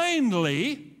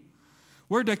blindly.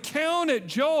 We're to count it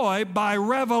joy by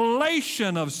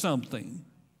revelation of something.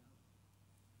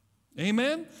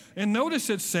 Amen? And notice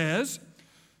it says,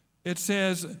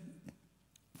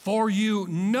 for you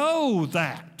know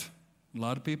that. A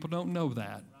lot of people don't know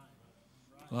that.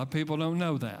 A lot of people don't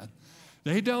know that.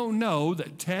 They don't know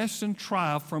that tests and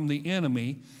trial from the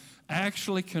enemy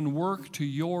actually can work to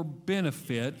your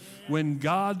benefit when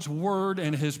God's word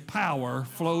and His power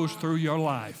flows through your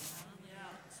life.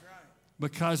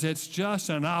 Because it's just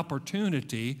an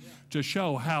opportunity to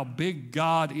show how big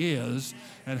God is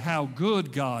and how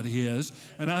good God is.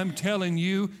 And I'm telling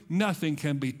you, nothing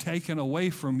can be taken away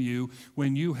from you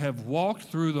when you have walked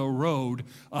through the road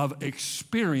of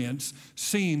experience,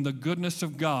 seeing the goodness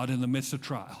of God in the midst of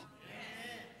trial.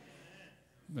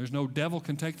 There's no devil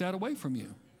can take that away from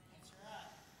you.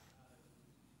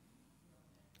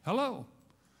 Hello.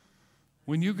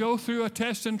 When you go through a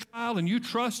test and trial and you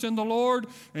trust in the Lord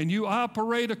and you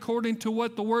operate according to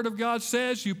what the Word of God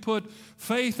says, you put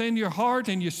faith in your heart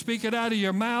and you speak it out of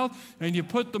your mouth and you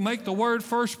make the Word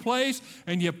first place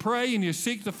and you pray and you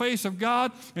seek the face of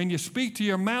God and you speak to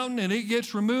your mountain and it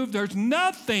gets removed, there's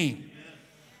nothing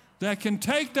that can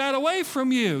take that away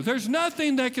from you. There's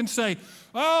nothing that can say,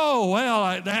 oh,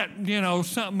 well,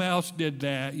 something else did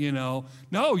that, No,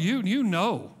 you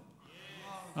know.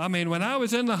 I mean, when I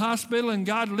was in the hospital and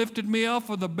God lifted me off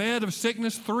of the bed of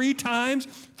sickness 3 times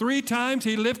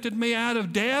He lifted me out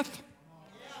of death.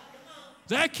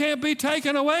 That can't be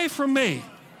taken away from me.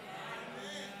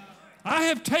 I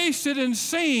have tasted and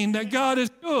seen that God is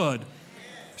good.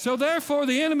 So therefore,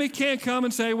 the enemy can't come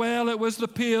and say, well, it was the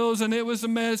pills and it was the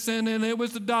medicine and it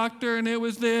was the doctor and it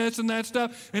was this and that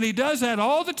stuff. And he does that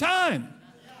all the time.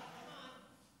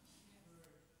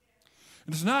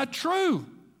 It's not true.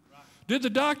 Did the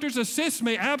doctors assist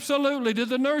me? Absolutely. Did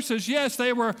the nurses? Yes,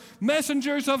 they were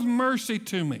messengers of mercy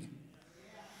to me.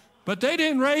 But they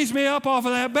didn't raise me up off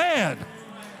of that bed.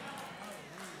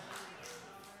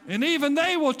 And even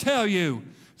they will tell you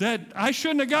that I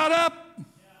shouldn't have got up.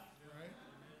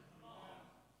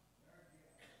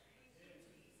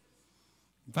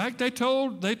 In fact, they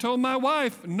told my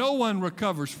wife, no one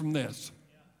recovers from this.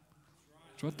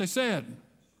 That's what they said.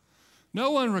 No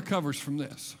one recovers from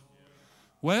this.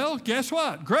 Well, guess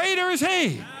what? Greater is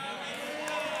He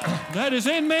that is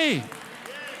in me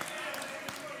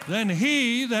than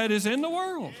he that is in the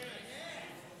world.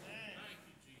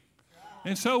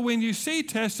 And so when you see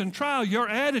test and trial, your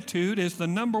attitude is the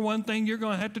number one thing you're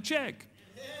going to have to check.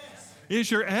 Is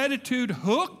your attitude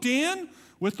hooked in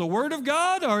with the Word of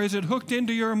God, or is it hooked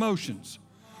into your emotions?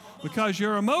 Because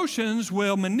your emotions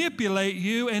will manipulate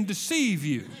you and deceive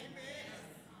you.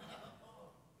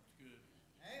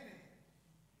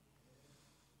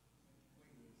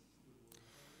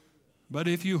 But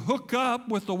if you hook up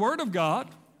with the Word of God,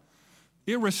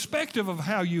 irrespective of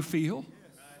how you feel,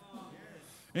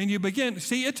 and you begin,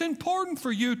 see, it's important for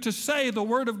you to say the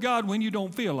Word of God when you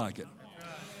don't feel like it.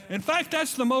 In fact,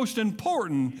 that's the most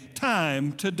important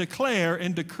time to declare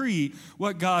and decree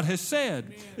what God has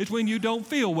said. It's when you don't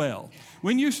feel well.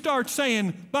 When you start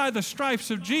saying, by the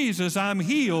stripes of Jesus, I'm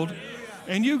healed,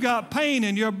 and you got pain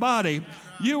in your body,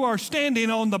 you are standing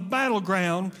on the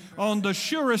battleground, on the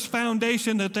surest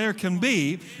foundation that there can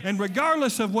be. And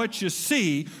regardless of what you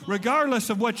see,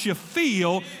 regardless of what you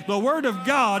feel, the Word of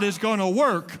God is going to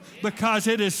work because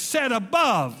it is set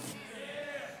above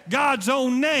God's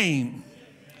own name.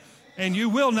 And you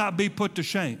will not be put to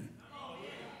shame.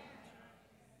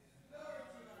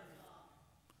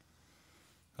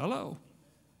 Hello?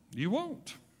 You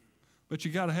won't. But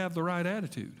you got to have the right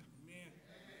attitude.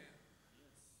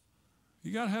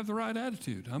 You got to have the right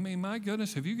attitude. I mean, my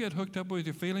goodness, if you get hooked up with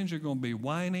your feelings, you're going to be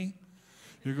whiny.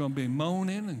 You're going to be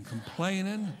moaning and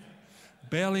complaining,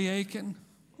 belly aching.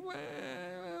 Well,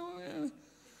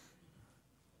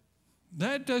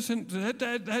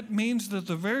 that means that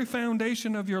the very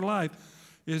foundation of your life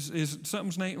is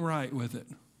something's ain't right with it.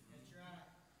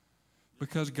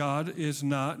 Because God is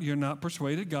not, you're not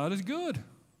persuaded God is good.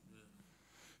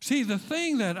 See, the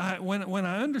thing that when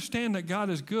I understand that God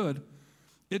is good,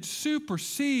 it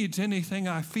supersedes anything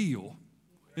I feel.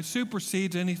 It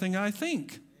supersedes anything I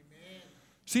think.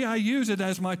 See, I use it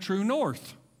as my true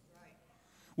north.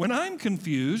 When I'm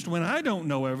confused, when I don't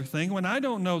know everything, when I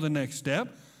don't know the next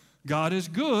step, God is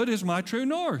good is my true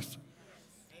north.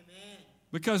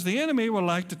 Because the enemy will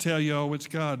like to tell you, oh, it's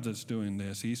God that's doing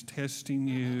this. He's testing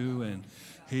you, and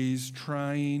He's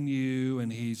trying you,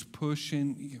 and He's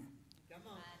pushing you.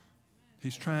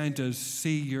 He's trying to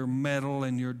see your mettle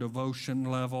and your devotion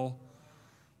level.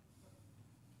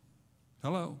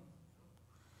 Hello?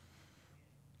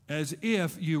 As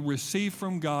if you receive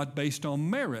from God based on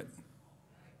merit.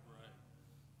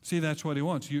 See, that's what He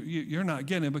wants. You're not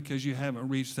getting it because you haven't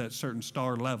reached that certain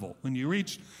star level. When you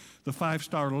reach the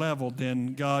 5-star level,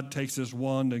 then God takes His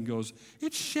wand and goes,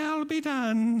 it shall be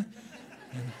done.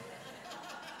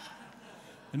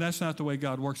 And that's not the way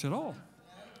God works at all.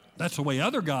 That's the way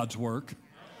other gods work.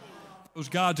 Those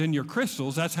gods in your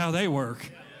crystals, that's how they work.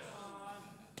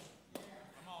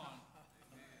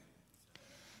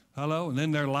 Hello? And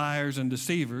then they're liars and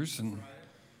deceivers. And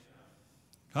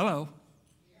hello?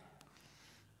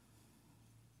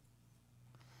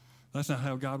 That's not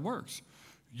how God works.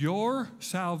 Your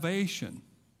salvation,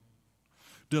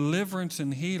 deliverance,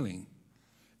 and healing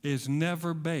is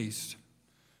never based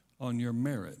on your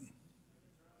merit.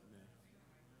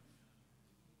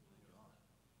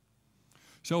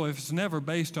 So if it's never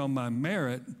based on my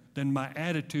merit, then my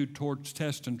attitude towards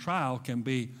test and trial can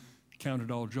be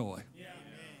counted all joy. Yeah.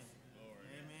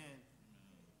 Amen.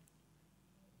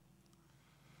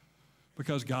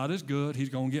 Because God is good. He's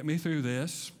going to get me through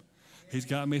this. He's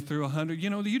got me through 100.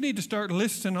 You know, you need to start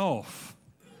listing off,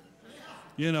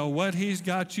 what He's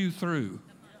got you through.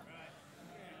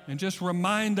 And just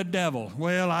remind the devil,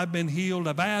 well, I've been healed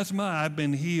of asthma. I've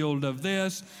been healed of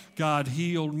this. God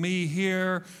healed me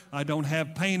here. I don't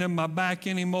have pain in my back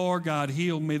anymore. God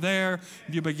healed me there.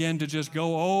 You begin to just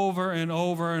go over and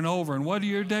over and over. And what are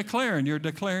you declaring? You're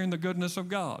declaring the goodness of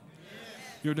God.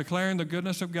 You're declaring the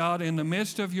goodness of God in the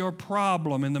midst of your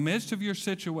problem, in the midst of your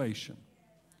situation.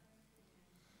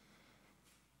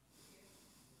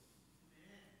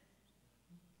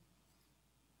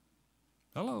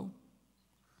 Hello?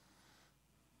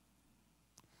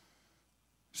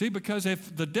 See, because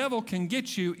if the devil can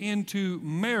get you into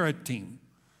meriting,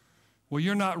 well,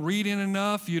 you're not reading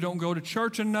enough, you don't go to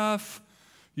church enough,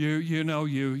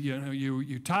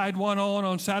 you tied one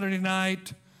on Saturday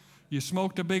night, you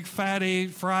smoked a big fatty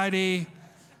Friday,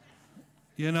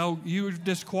 you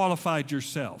disqualified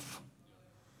yourself.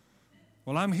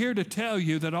 Well, I'm here to tell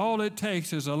you that all it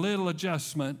takes is a little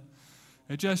adjustment,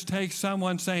 It just takes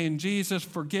someone saying, Jesus,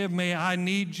 forgive me, I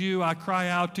need you, I cry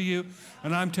out to you,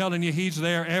 and I'm telling you, he's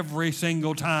there every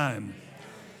single time.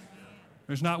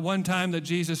 There's not one time that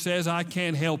Jesus says, I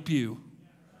can't help you.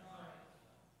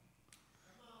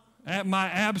 At my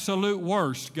absolute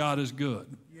worst, God is good.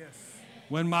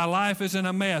 When my life is in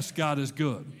a mess, God is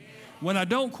good. When I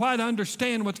don't quite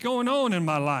understand what's going on in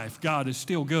my life, God is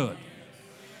still good.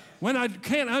 When I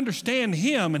can't understand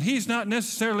him and he's not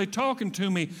necessarily talking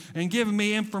to me and giving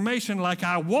me information like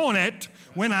I want it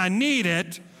when I need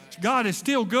it, God is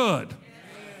still good.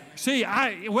 See,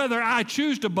 whether I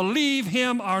choose to believe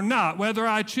him or not, whether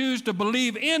I choose to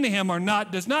believe in him or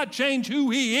not, does not change who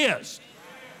he is.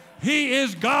 He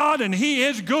is God and he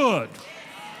is good.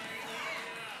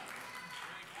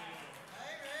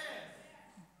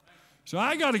 So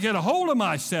I got to get a hold of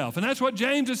myself, and that's what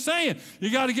James is saying.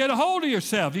 You got to get a hold of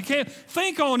yourself. You can't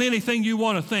think on anything you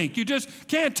want to think. You just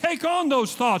can't take on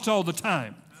those thoughts all the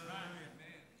time.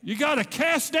 You got to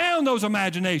cast down those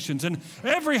imaginations and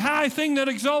every high thing that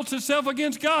exalts itself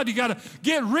against God. You got to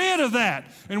get rid of that.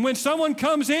 And when someone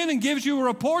comes in and gives you a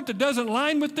report that doesn't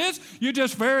line with this, you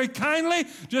just very kindly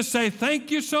just say,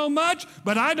 thank you so much,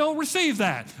 but I don't receive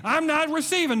that. I'm not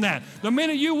receiving that. The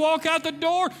minute you walk out the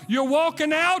door, you're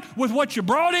walking out with what you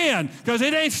brought in because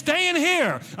it ain't staying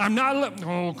here. I'm not,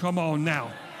 oh, come on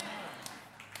now.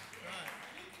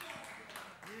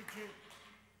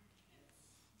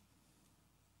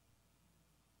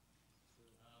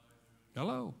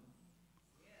 Hello?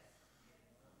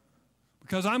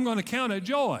 Because I'm going to count it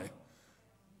joy.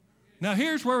 Now,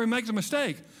 here's where we make the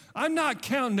mistake. I'm not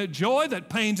counting it joy that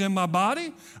pain's in my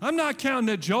body. I'm not counting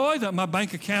it joy that my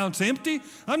bank account's empty.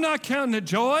 I'm not counting it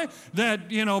joy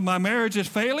that, my marriage is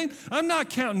failing. I'm not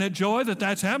counting it joy that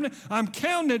that's happening. I'm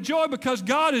counting it joy because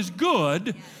God is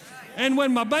good. And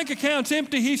when my bank account's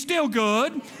empty, he's still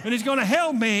good, and he's going to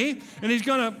help me, and he's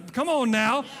going to, come on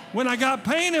now, when I got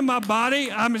pain in my body,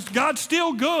 God's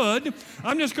still good.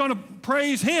 I'm just going to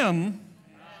praise him,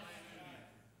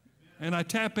 and I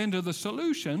tap into the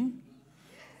solution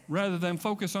rather than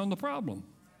focus on the problem.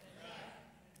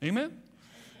 Amen?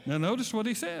 Now notice what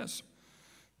he says.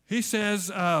 He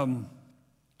says,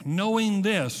 knowing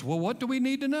this. Well, what do we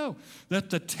need to know? That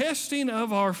the testing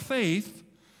of our faith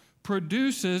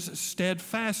produces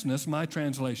steadfastness, my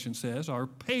translation says, or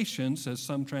patience, as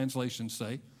some translations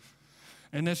say.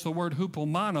 And that's the word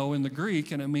hupomano in the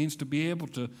Greek, and it means to be able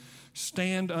to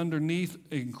stand underneath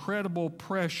incredible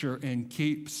pressure and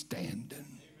keep standing.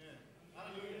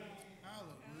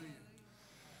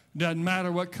 Doesn't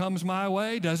matter what comes my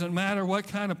way, doesn't matter what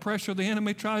kind of pressure the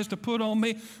enemy tries to put on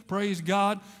me. Praise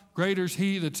God, greater is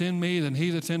he that's in me than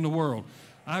he that's in the world.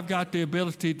 I've got the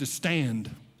ability to stand.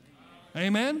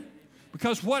 Amen?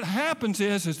 Because what happens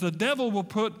is the devil will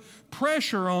put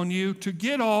pressure on you to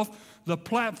get off the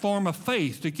platform of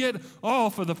faith, to get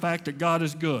off of the fact that God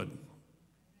is good.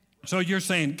 So you're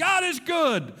saying, God is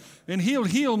good, and he'll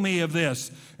heal me of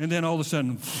this. And then all of a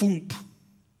sudden, boom.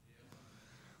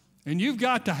 And you've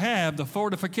got to have the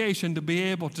fortification to be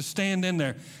able to stand in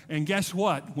there. And guess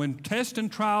what? When test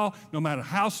and trial, no matter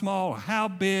how small or how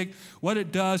big, what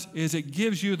it does is it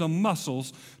gives you the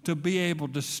muscles to be able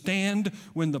to stand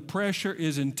when the pressure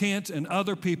is intense and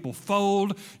other people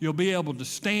fold. You'll be able to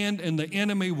stand, and the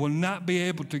enemy will not be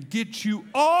able to get you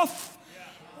off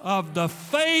of the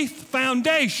faith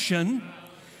foundation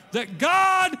that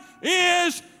God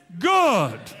is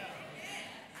good.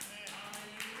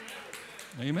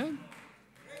 Amen?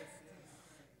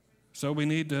 So we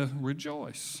need to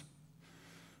rejoice.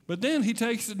 But then he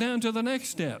takes it down to the next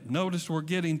step. Notice we're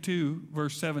getting to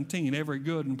verse 17. Every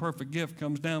good and perfect gift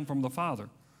comes down from the Father.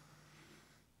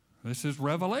 This is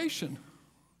revelation.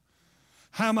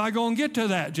 How am I going to get to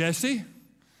that, Jesse?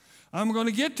 I'm going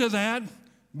to get to that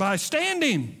by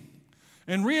standing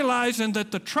and realizing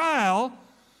that the trial,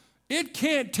 it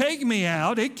can't take me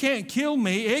out. It can't kill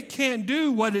me. It can't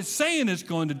do what it's saying it's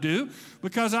going to do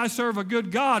because I serve a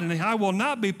good God and I will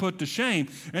not be put to shame.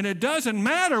 And it doesn't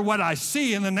matter what I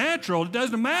see in the natural. It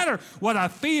doesn't matter what I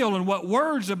feel and what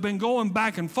words have been going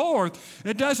back and forth.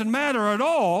 It doesn't matter at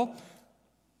all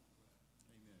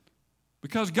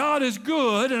because God is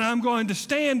good, and I'm going to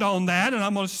stand on that, and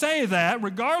I'm going to say that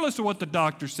regardless of what the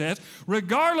doctor says,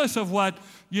 regardless of what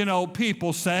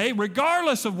people say,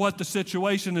 regardless of what the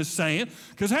situation is saying.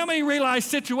 Because how many realize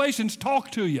situations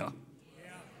talk to you?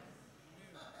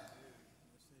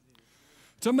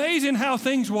 It's amazing how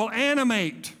things will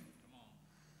animate.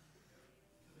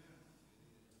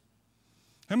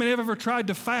 How many have ever tried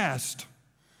to fast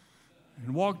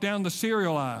and walk down the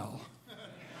cereal aisle?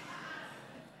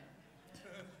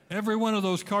 Every one of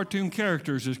those cartoon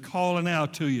characters is calling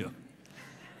out to you.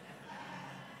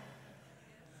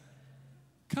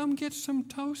 come get some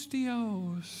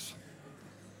Tostios.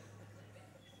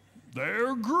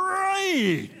 They're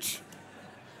great.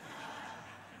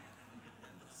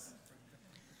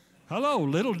 Hello,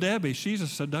 little Debbie, she's a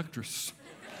seductress.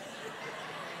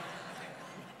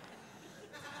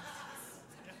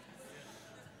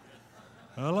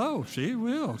 Hello, she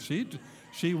will.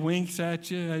 She winks at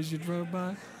you as you drive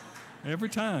by. Every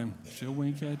time she'll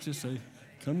wink at you, say,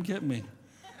 come get me.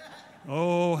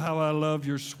 Oh, how I love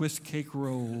your Swiss cake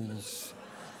rolls.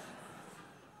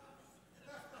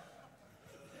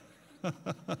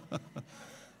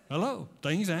 Hello,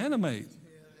 things animate.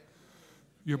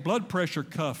 Your blood pressure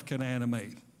cuff can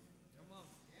animate.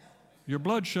 Your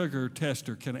blood sugar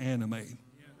tester can animate.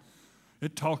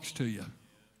 It talks to you.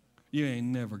 You ain't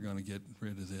never going to get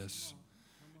rid of this.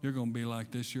 You're going to be like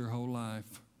this your whole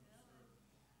life.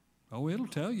 Oh, it'll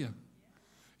tell you.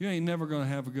 You ain't never going to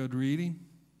have a good reading.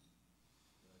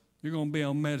 You're going to be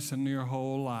on medicine your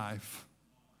whole life.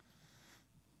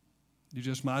 You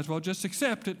just might as well just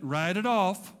accept it, write it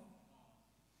off.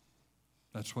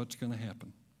 That's what's going to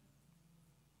happen.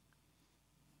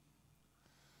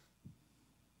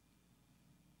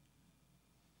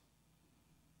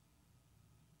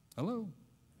 Hello?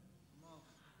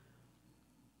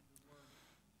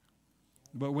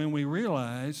 But when we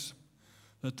realize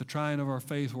that the trying of our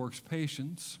faith works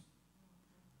patience,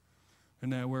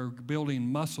 and that we're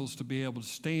building muscles to be able to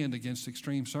stand against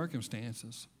extreme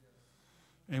circumstances,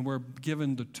 and we're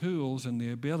given the tools and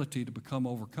the ability to become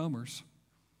overcomers.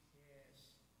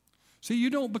 See, you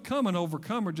don't become an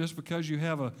overcomer just because you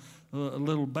have a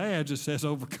little badge that says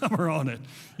overcomer on it.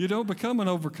 You don't become an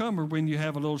overcomer when you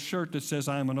have a little shirt that says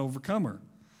I'm an overcomer.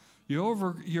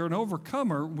 You're an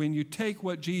overcomer when you take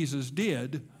what Jesus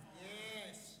did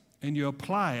and you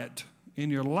apply it in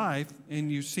your life and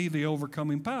you see the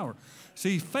overcoming power.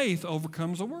 See, faith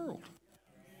overcomes the world.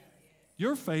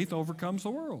 Your faith overcomes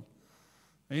the world.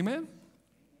 Amen?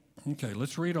 Okay,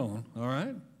 let's read on, all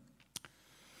right?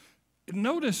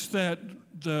 Notice that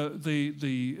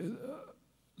the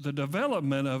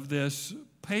development of this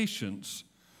patience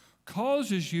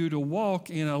causes you to walk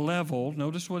in a level,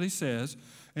 notice what he says,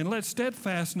 and let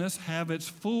steadfastness have its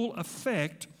full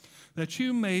effect, that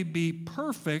you may be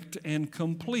perfect and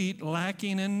complete,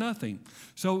 lacking in nothing.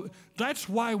 So that's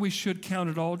why we should count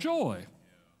it all joy.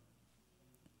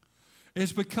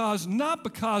 It's not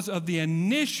because of the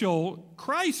initial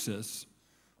crisis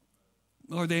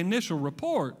or the initial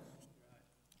report,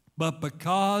 but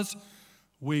because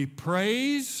we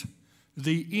praise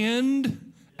the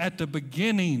end at the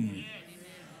beginning.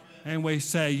 And we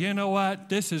say, you know what?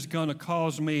 This is going to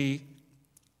cause me,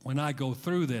 when I go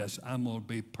through this, I'm going to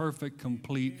be perfect,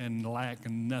 complete, and lack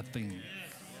nothing.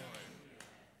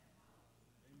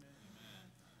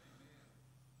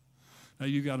 Now,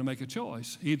 you got to make a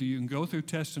choice. Either you can go through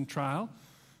test and trial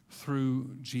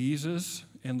through Jesus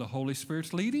and the Holy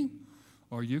Spirit's leading,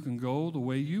 or you can go the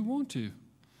way you want to.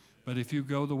 But if you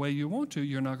go the way you want to,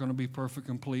 you're not going to be perfect,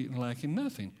 complete, and lacking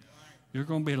nothing. You're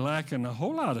going to be lacking a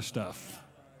whole lot of stuff.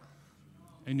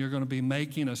 And you're going to be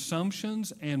making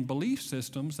assumptions and belief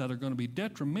systems that are going to be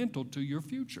detrimental to your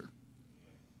future.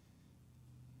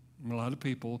 A lot of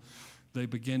people, they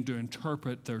begin to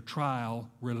interpret their trial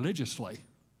religiously.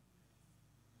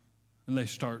 And they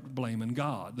start blaming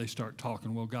God. They start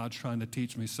talking, well, God's trying to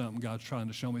teach me something. God's trying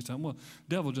to show me something. Well,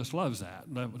 the devil just loves that.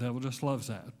 The devil just loves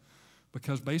that.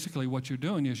 Because basically what you're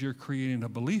doing is you're creating a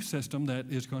belief system that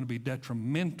is going to be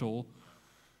detrimental,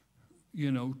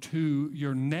 to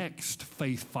your next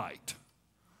faith fight.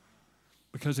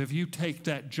 Because if you take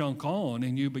that junk on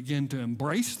and you begin to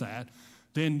embrace that,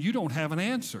 then you don't have an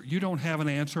answer. You don't have an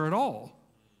answer at all.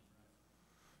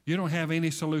 You don't have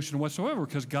any solution whatsoever,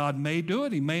 because God may do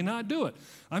it, he may not do it.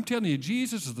 I'm telling you,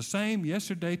 Jesus is the same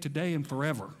yesterday, today, and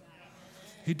forever.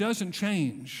 He doesn't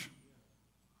change.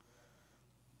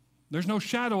 There's no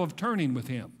shadow of turning with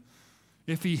him.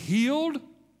 If he healed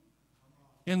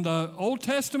in the Old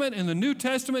Testament, in the New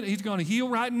Testament, he's going to heal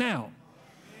right now.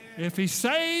 If he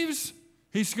saves,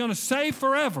 he's going to save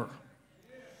forever.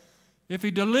 If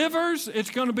he delivers, it's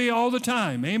going to be all the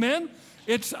time. Amen?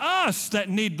 It's us that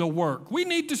need the work. We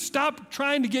need to stop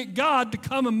trying to get God to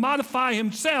come and modify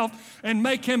himself and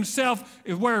make himself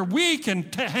where we can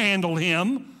handle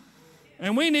him.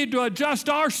 And we need to adjust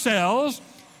ourselves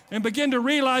and begin to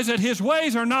realize that his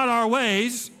ways are not our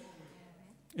ways.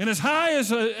 And as high as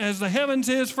the heavens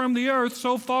is from the earth,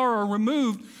 so far are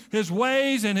removed his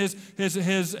ways and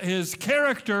his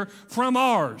character from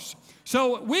ours.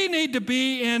 So we need to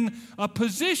be in a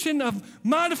position of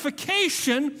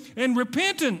modification and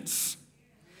repentance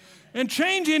and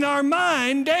changing our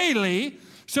mind daily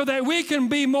so that we can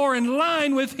be more in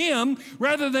line with Him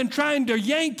rather than trying to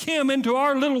yank Him into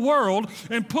our little world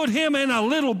and put Him in a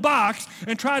little box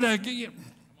and try to...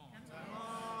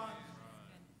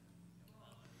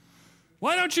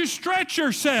 Why don't you stretch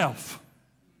yourself?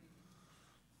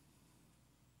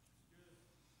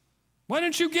 Why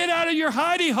don't you get out of your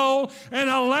hidey hole and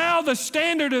allow the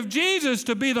standard of Jesus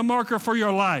to be the marker for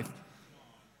your life?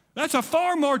 That's a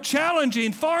far more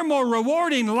challenging, far more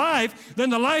rewarding life than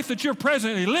the life that you're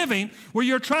presently living, where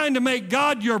you're trying to make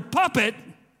God your puppet.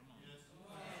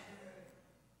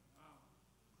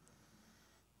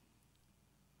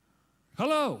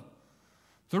 Hello.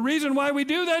 The reason why we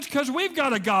do that is because we've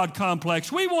got a God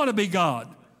complex. We want to be God.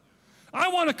 I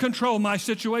want to control my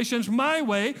situations my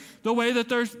way, the way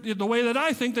that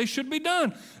I think they should be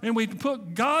done. And we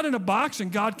put God in a box, and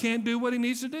God can't do what He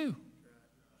needs to do.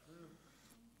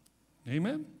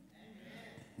 Amen?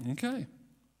 Okay.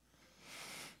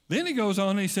 Then he goes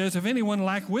on and he says, if anyone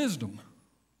lack wisdom,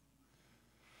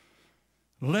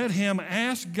 let him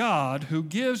ask God, who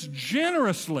gives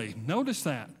generously. Notice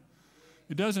that.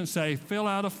 It doesn't say fill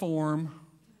out a form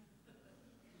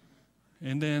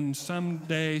and then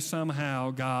someday, somehow,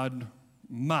 God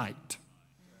might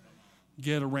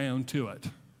get around to it.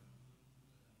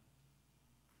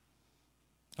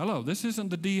 Hello, this isn't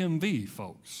the DMV,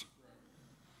 folks.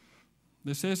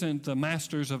 This isn't the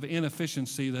masters of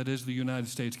inefficiency that is the United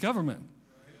States government.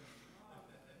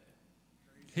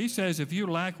 He says if you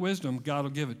lack wisdom, God will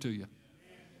give it to you.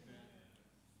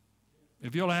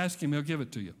 If you'll ask Him, He'll give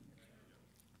it to you.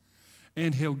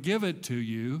 And He'll give it to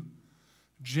you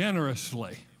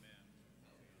generously.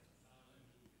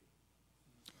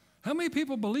 How many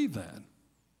people believe that?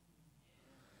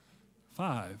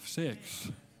 5,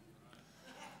 6.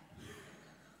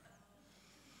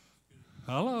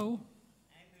 Hello.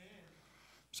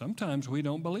 Sometimes we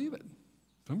don't believe it.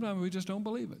 Sometimes we just don't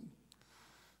believe it.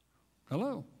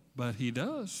 Hello. But He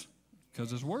does,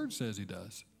 because His Word says He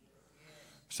does.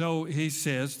 So He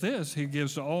says this, He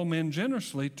gives to all men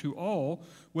generously, to all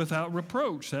without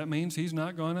reproach. That means He's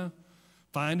not going to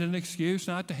find an excuse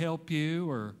not to help you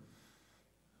or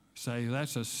say,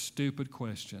 that's a stupid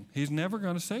question. He's never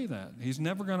going to say that. He's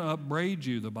never going to upbraid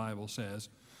you, the Bible says,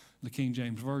 the King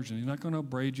James Version. He's not going to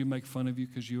upbraid you, make fun of you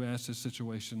because you asked this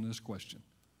situation, this question.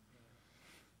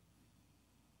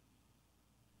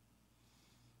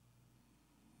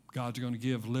 God's going to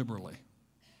give liberally.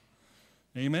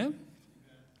 Amen?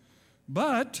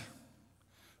 But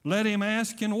let him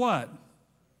ask in what?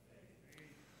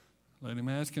 Let him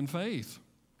ask in faith.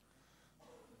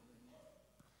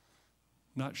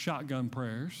 Not shotgun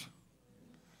prayers.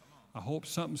 I hope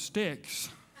something sticks.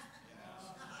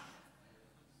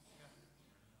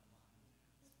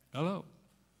 Hello?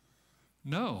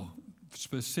 No.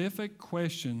 Specific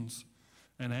questions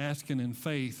and asking in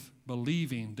faith,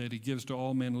 believing that He gives to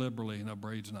all men liberally and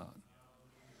upbraids not.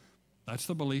 That's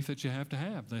the belief that you have to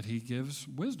have, that He gives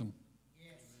wisdom.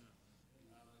 Yes.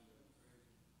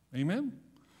 Amen?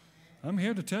 I'm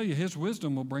here to tell you His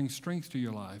wisdom will bring strength to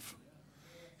your life.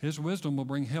 His wisdom will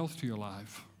bring health to your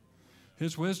life.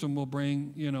 His wisdom will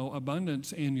bring,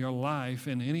 abundance in your life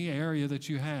in any area that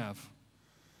you have.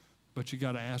 But you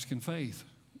got to ask in faith.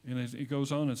 And it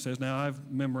goes on and says, now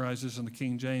I've memorized this in the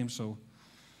King James, so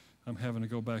I'm having to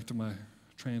go back to my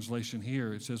translation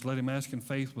here. It says, let him ask in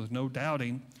faith with no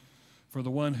doubting. For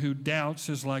the one who doubts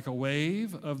is like a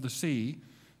wave of the sea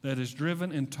that is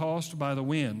driven and tossed by the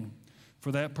wind.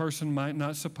 For that person might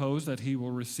not suppose that he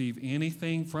will receive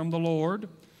anything from the Lord,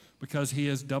 because he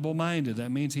is double-minded.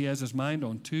 That means he has his mind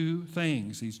on two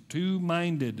things. He's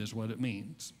two-minded is what it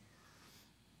means.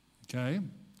 Okay?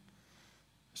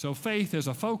 So faith is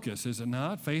a focus, is it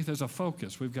not? Faith is a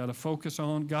focus. We've got to focus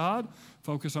on God,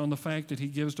 focus on the fact that He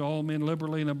gives to all men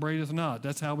liberally and upbraideth not.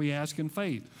 That's how we ask in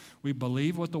faith. We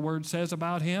believe what the Word says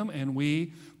about Him, and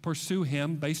we pursue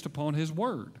Him based upon His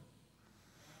Word.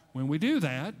 When we do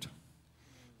that,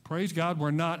 praise God,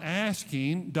 we're not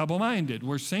asking double-minded.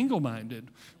 We're single-minded.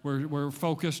 We're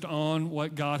focused on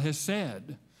what God has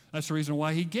said. That's the reason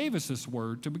why He gave us this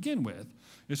Word to begin with,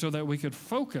 is so that we could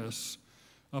focus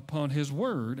upon His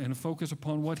Word and focus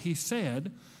upon what He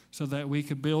said, so that we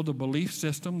could build a belief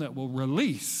system that will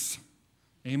release,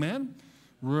 amen?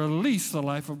 Release the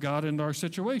life of God into our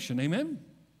situation, amen?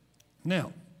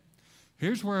 Now,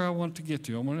 here's where I want to get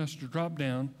to. I want us to drop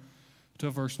down to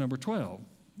verse number 12,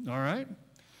 all right?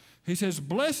 He says,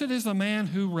 blessed is the man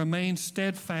who remains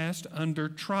steadfast under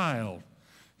trial.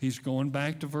 He's going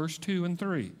back to verse 2 and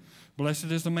 3.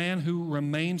 Blessed is the man who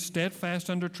remains steadfast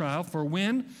under trial, for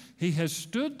when he has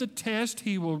stood the test,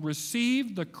 he will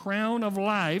receive the crown of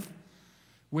life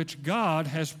which God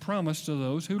has promised to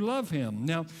those who love him.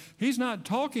 Now, he's not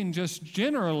talking just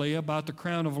generally about the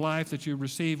crown of life that you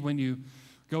receive when you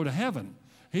go to heaven.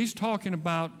 He's talking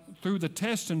about through the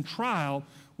test and trial,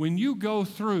 when you go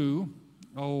through,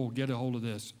 get a hold of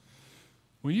this.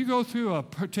 When you go through a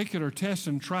particular test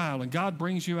and trial and God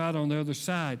brings you out on the other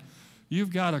side,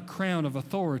 you've got a crown of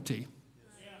authority.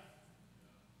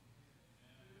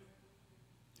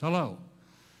 Hello.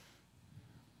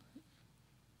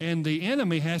 And the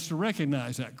enemy has to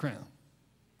recognize that crown.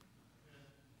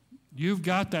 You've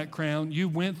got that crown. You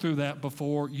went through that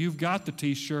before. You've got the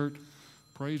T-shirt.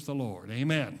 Praise the Lord.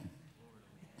 Amen.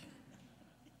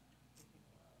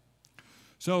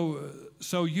 So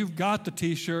you've got the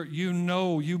T-shirt. You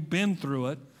know you've been through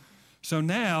it. So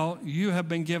now you have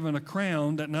been given a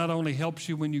crown that not only helps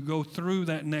you when you go through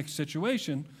that next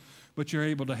situation, but you're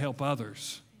able to help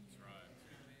others.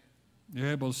 You're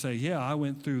able to say, yeah, I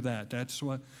went through that. That's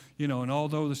what, and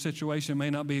although the situation may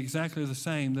not be exactly the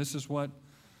same, this is what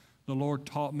the Lord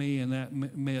taught me in that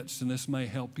midst, and this may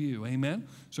help you. Amen?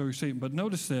 So you see, but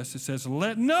notice this. It says,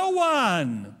 let no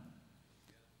one.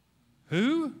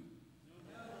 Who?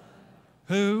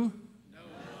 No Who? No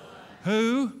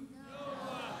Who? No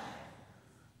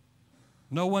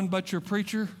No one but your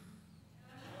preacher?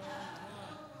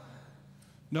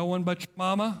 No one but your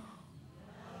mama?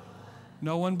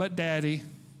 No one but daddy.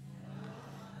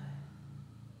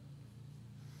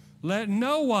 Let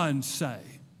no one say.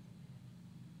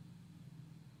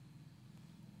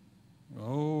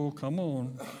 Oh, come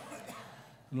on.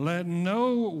 Let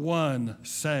no one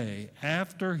say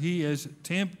after he is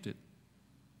tempted.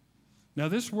 Now,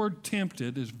 this word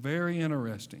tempted is very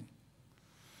interesting.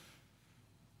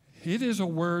 It is a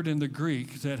word in the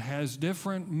Greek that has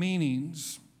different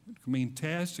meanings. It can mean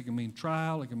test, it can mean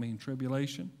trial, it can mean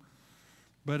tribulation.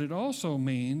 But it also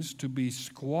means to be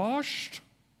squashed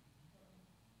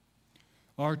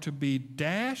or to be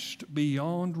dashed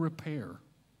beyond repair.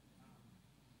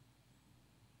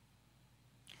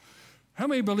 How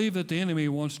many believe that the enemy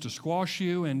wants to squash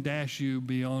you and dash you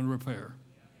beyond repair?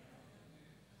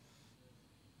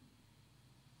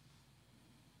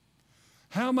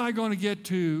 How am I going to get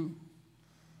to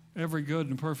every good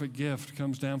and perfect gift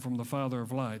comes down from the Father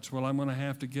of lights? Well, I'm going to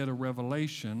have to get a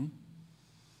revelation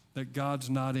that God's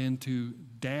not into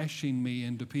dashing me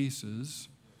into pieces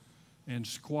and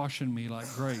squashing me like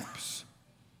grapes.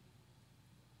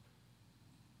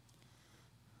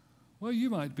 Well, you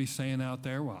might be saying out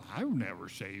there, well, I would never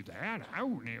say that. I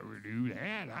would never do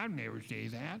that. I'd never say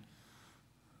that.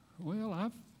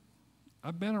 Well,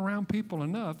 I've been around people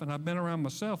enough, and I've been around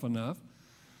myself enough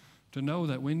to know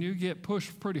that when you get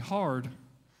pushed pretty hard,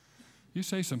 you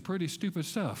say some pretty stupid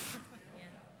stuff.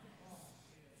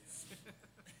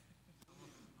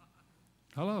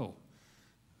 Hello.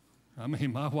 I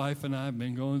mean, my wife and I have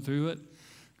been going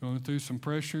through some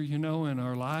pressure, in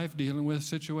our life, dealing with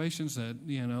situations that,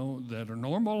 that are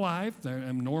normal life, they're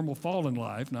normal fallen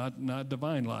life, not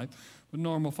divine life, but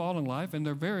normal fallen life, and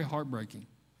they're very heartbreaking.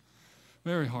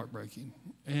 Very heartbreaking.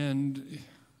 And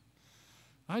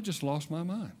I just lost my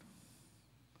mind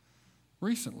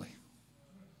recently.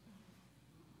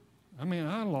 I mean,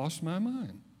 I lost my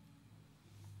mind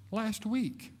last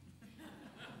week.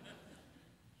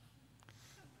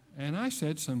 And I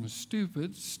said some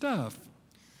stupid stuff,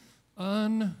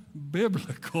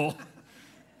 unbiblical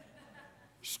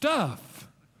stuff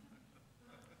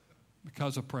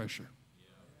because of pressure.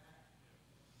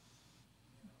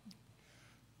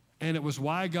 And it was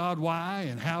why God why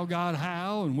and how God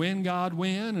how and when God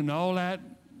when and all that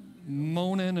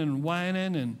moaning and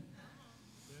whining and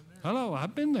hello,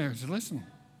 I've been there. So listen,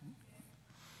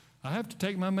 I have to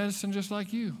take my medicine just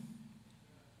like you.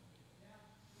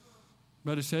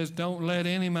 But it says, don't let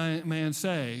any man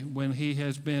say when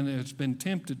it's been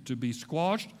tempted to be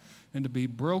squashed and to be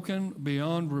broken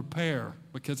beyond repair,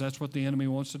 because that's what the enemy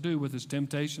wants to do with his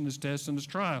temptation, his test, and his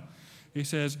trial. He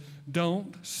says,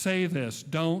 don't say this.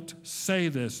 Don't say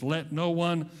this. Let no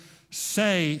one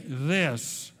say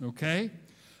this, okay?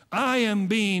 I am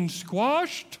being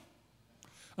squashed.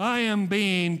 I am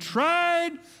being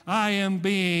tried. I am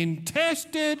being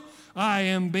tested. I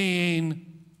am being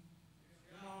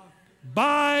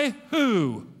by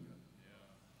who?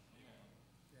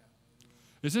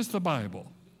 Is this the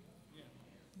Bible?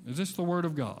 Is this the Word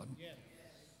of God?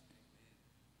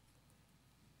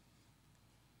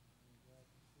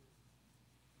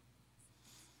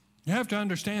 You have to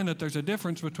understand that there's a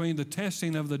difference between the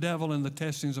testing of the devil and the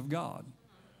testings of God.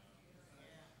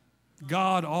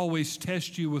 God always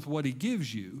tests you with what he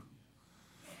gives you.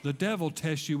 The devil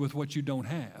tests you with what you don't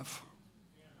have.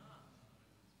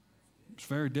 It's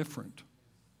very different.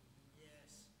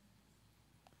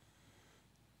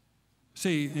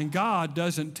 See, and God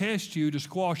doesn't test you to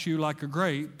squash you like a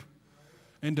grape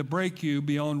and to break you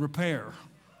beyond repair.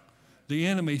 The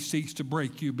enemy seeks to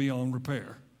break you beyond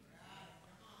repair.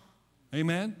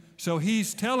 Amen? So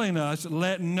he's telling us,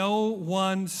 let no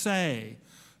one say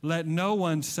that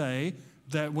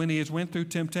when he has went through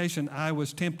temptation, I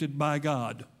was tempted by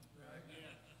God.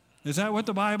 Is that what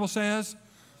the Bible says?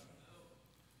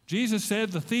 Jesus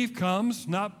said the thief comes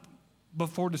not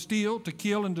before to steal, to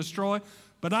kill, and destroy,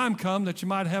 but I'm come that you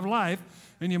might have life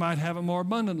and you might have it more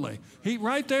abundantly.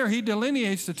 Right there, he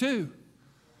delineates the two.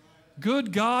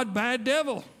 Good God, bad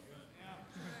devil.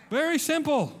 Very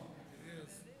simple.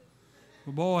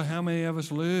 But boy, how many of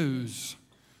us lose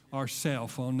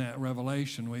ourselves on that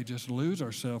revelation? We just lose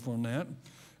ourselves on that.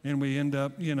 And we end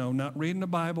up, not reading the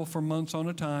Bible for months on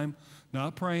a time,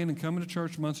 not praying and coming to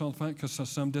church months on a time because of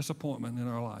some disappointment in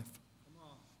our life.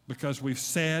 Because we've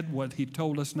said what he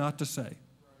told us not to say.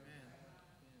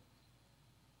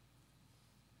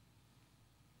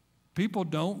 People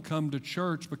don't come to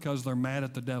church because they're mad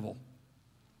at the devil.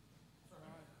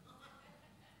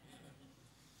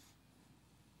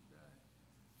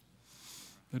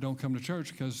 They don't come to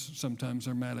church because sometimes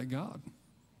they're mad at God.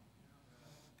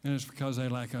 And it's because they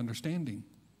lack understanding.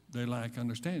 They lack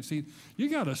understanding. See, you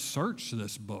got to search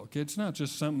this book. It's not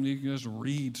just something you can just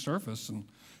read surface. And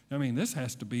this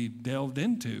has to be delved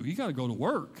into. You got to go to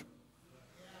work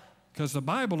because the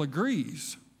Bible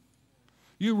agrees.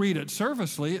 You read it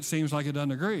surfacely, it seems like it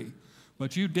doesn't agree.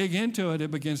 But you dig into it,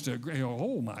 it begins to agree.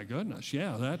 Oh, my goodness,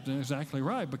 yeah, that's exactly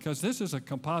right. Because this is a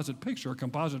composite picture, a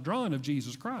composite drawing of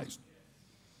Jesus Christ.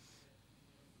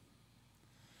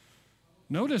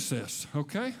 Notice this,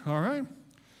 okay? All right?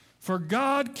 For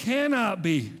God cannot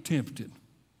be tempted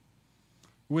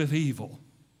with evil.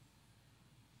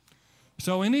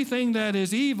 So anything that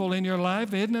is evil in your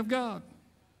life isn't of God.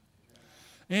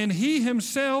 And he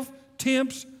himself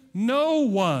tempts no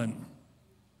one.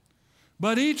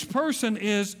 But each person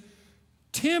is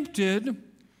tempted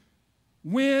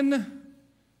when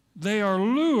they are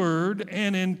lured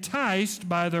and enticed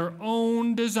by their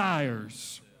own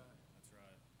desires.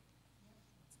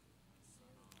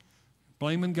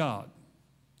 Blaming God.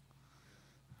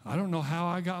 I don't know how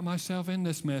I got myself in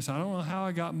this mess. I don't know how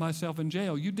I got myself in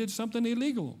jail. You did something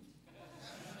illegal.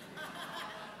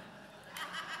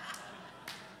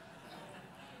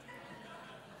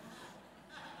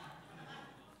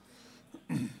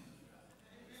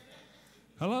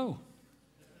 Hello.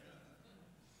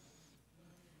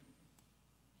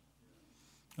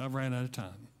 I've ran out of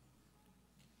time.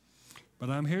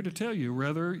 But I'm here to tell you,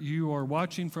 whether you are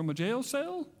watching from a jail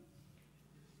cell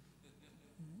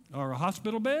or a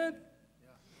hospital bed,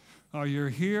 or you're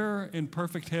here in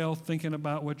perfect health thinking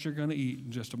about what you're going to eat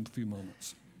in just a few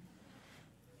moments.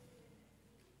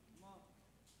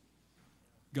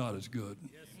 God is good.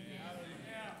 Yes.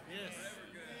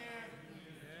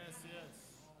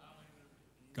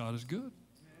 God is good.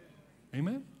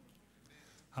 Amen?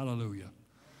 Hallelujah.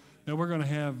 Now we're going to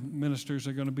have ministers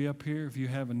that are going to be up here. If you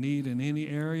have a need in any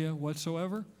area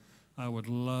whatsoever, I would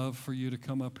love for you to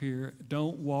come up here.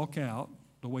 Don't walk out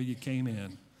the way you came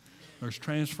in. There's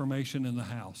transformation in the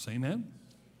house. Amen?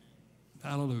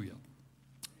 Hallelujah.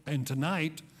 And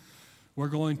tonight, we're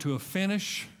going to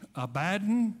finish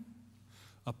Abaddon,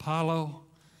 Apollo,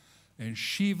 and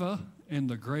Shiva in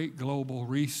the Great Global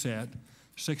Reset,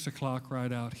 6 o'clock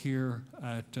right out here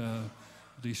at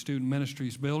the Student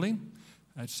Ministries building.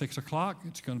 At 6 o'clock,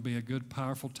 it's going to be a good,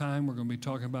 powerful time. We're going to be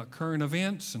talking about current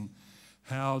events and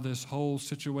how this whole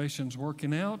situation's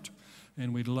working out.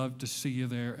 And we'd love to see you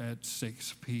there at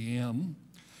 6 p.m.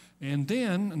 And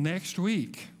then next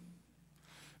week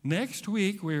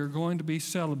we're going to be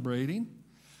celebrating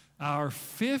our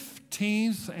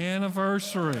 15th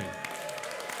anniversary.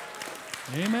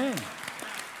 Amen.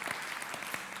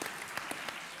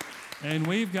 And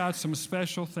we've got some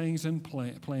special things in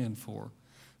plan for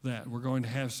that. We're going to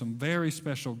have some very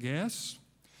special guests.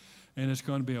 And it's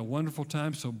going to be a wonderful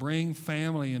time. So bring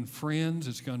family and friends.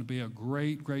 It's going to be a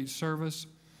great, great service.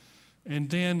 And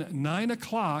then 9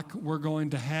 o'clock, we're going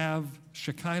to have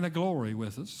Shekinah Glory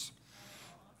with us.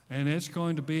 And it's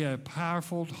going to be a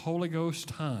powerful Holy Ghost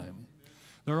time.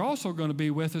 They're also going to be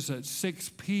with us at 6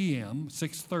 p.m.,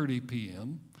 6:30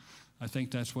 p.m. I think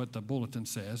that's what the bulletin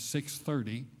says,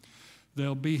 6:30.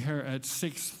 They'll be here at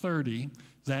 6:30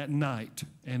 that night,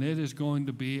 and it is going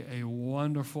to be a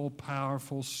wonderful,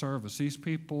 powerful service. These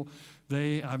people,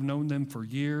 I've known them for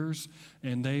years,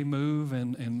 and they move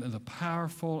in the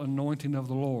powerful anointing of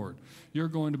the Lord. You're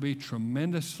going to be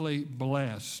tremendously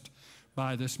blessed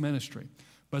by this ministry.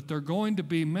 But they're going to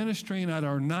be ministering at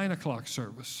our 9 o'clock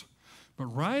service.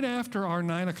 But right after our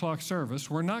 9 o'clock service,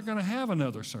 we're not going to have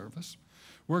another service.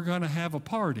 We're going to have a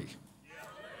party.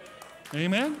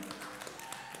 Amen?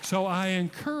 So I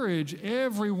encourage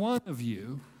every one of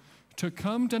you to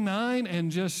come to 9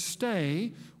 and just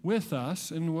stay with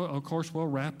us. And of course, we'll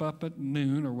wrap up at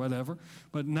noon or whatever.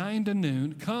 But 9 to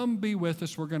noon, come be with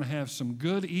us. We're going to have some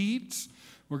good eats.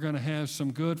 We're going to have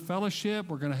some good fellowship.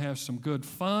 We're going to have some good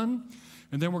fun.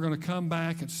 And then we're going to come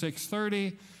back at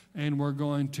 6:30, and we're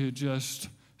going to just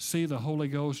see the Holy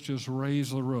Ghost just raise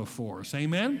the roof for us.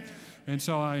 Amen? And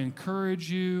so I encourage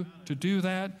you to do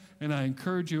that. And I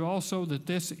encourage you also that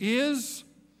this is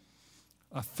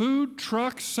a Food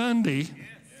Truck Sunday.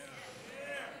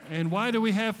 And why do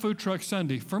we have Food Truck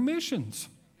Sunday? For missions.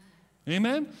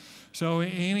 Amen? So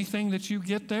anything that you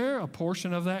get there, a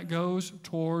portion of that goes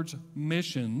towards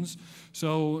missions.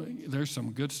 So there's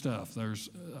some good stuff. There's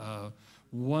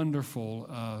wonderful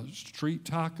street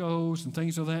tacos and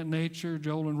things of that nature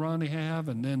Joel and Ronnie have.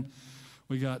 And then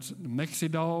we got Mexi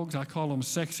dogs. I call them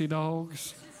sexy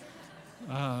dogs.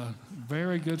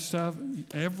 Very good stuff.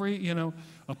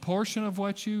 A portion of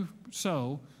what you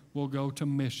sow will go to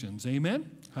missions. Amen?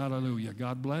 Hallelujah.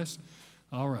 God bless.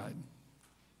 All right.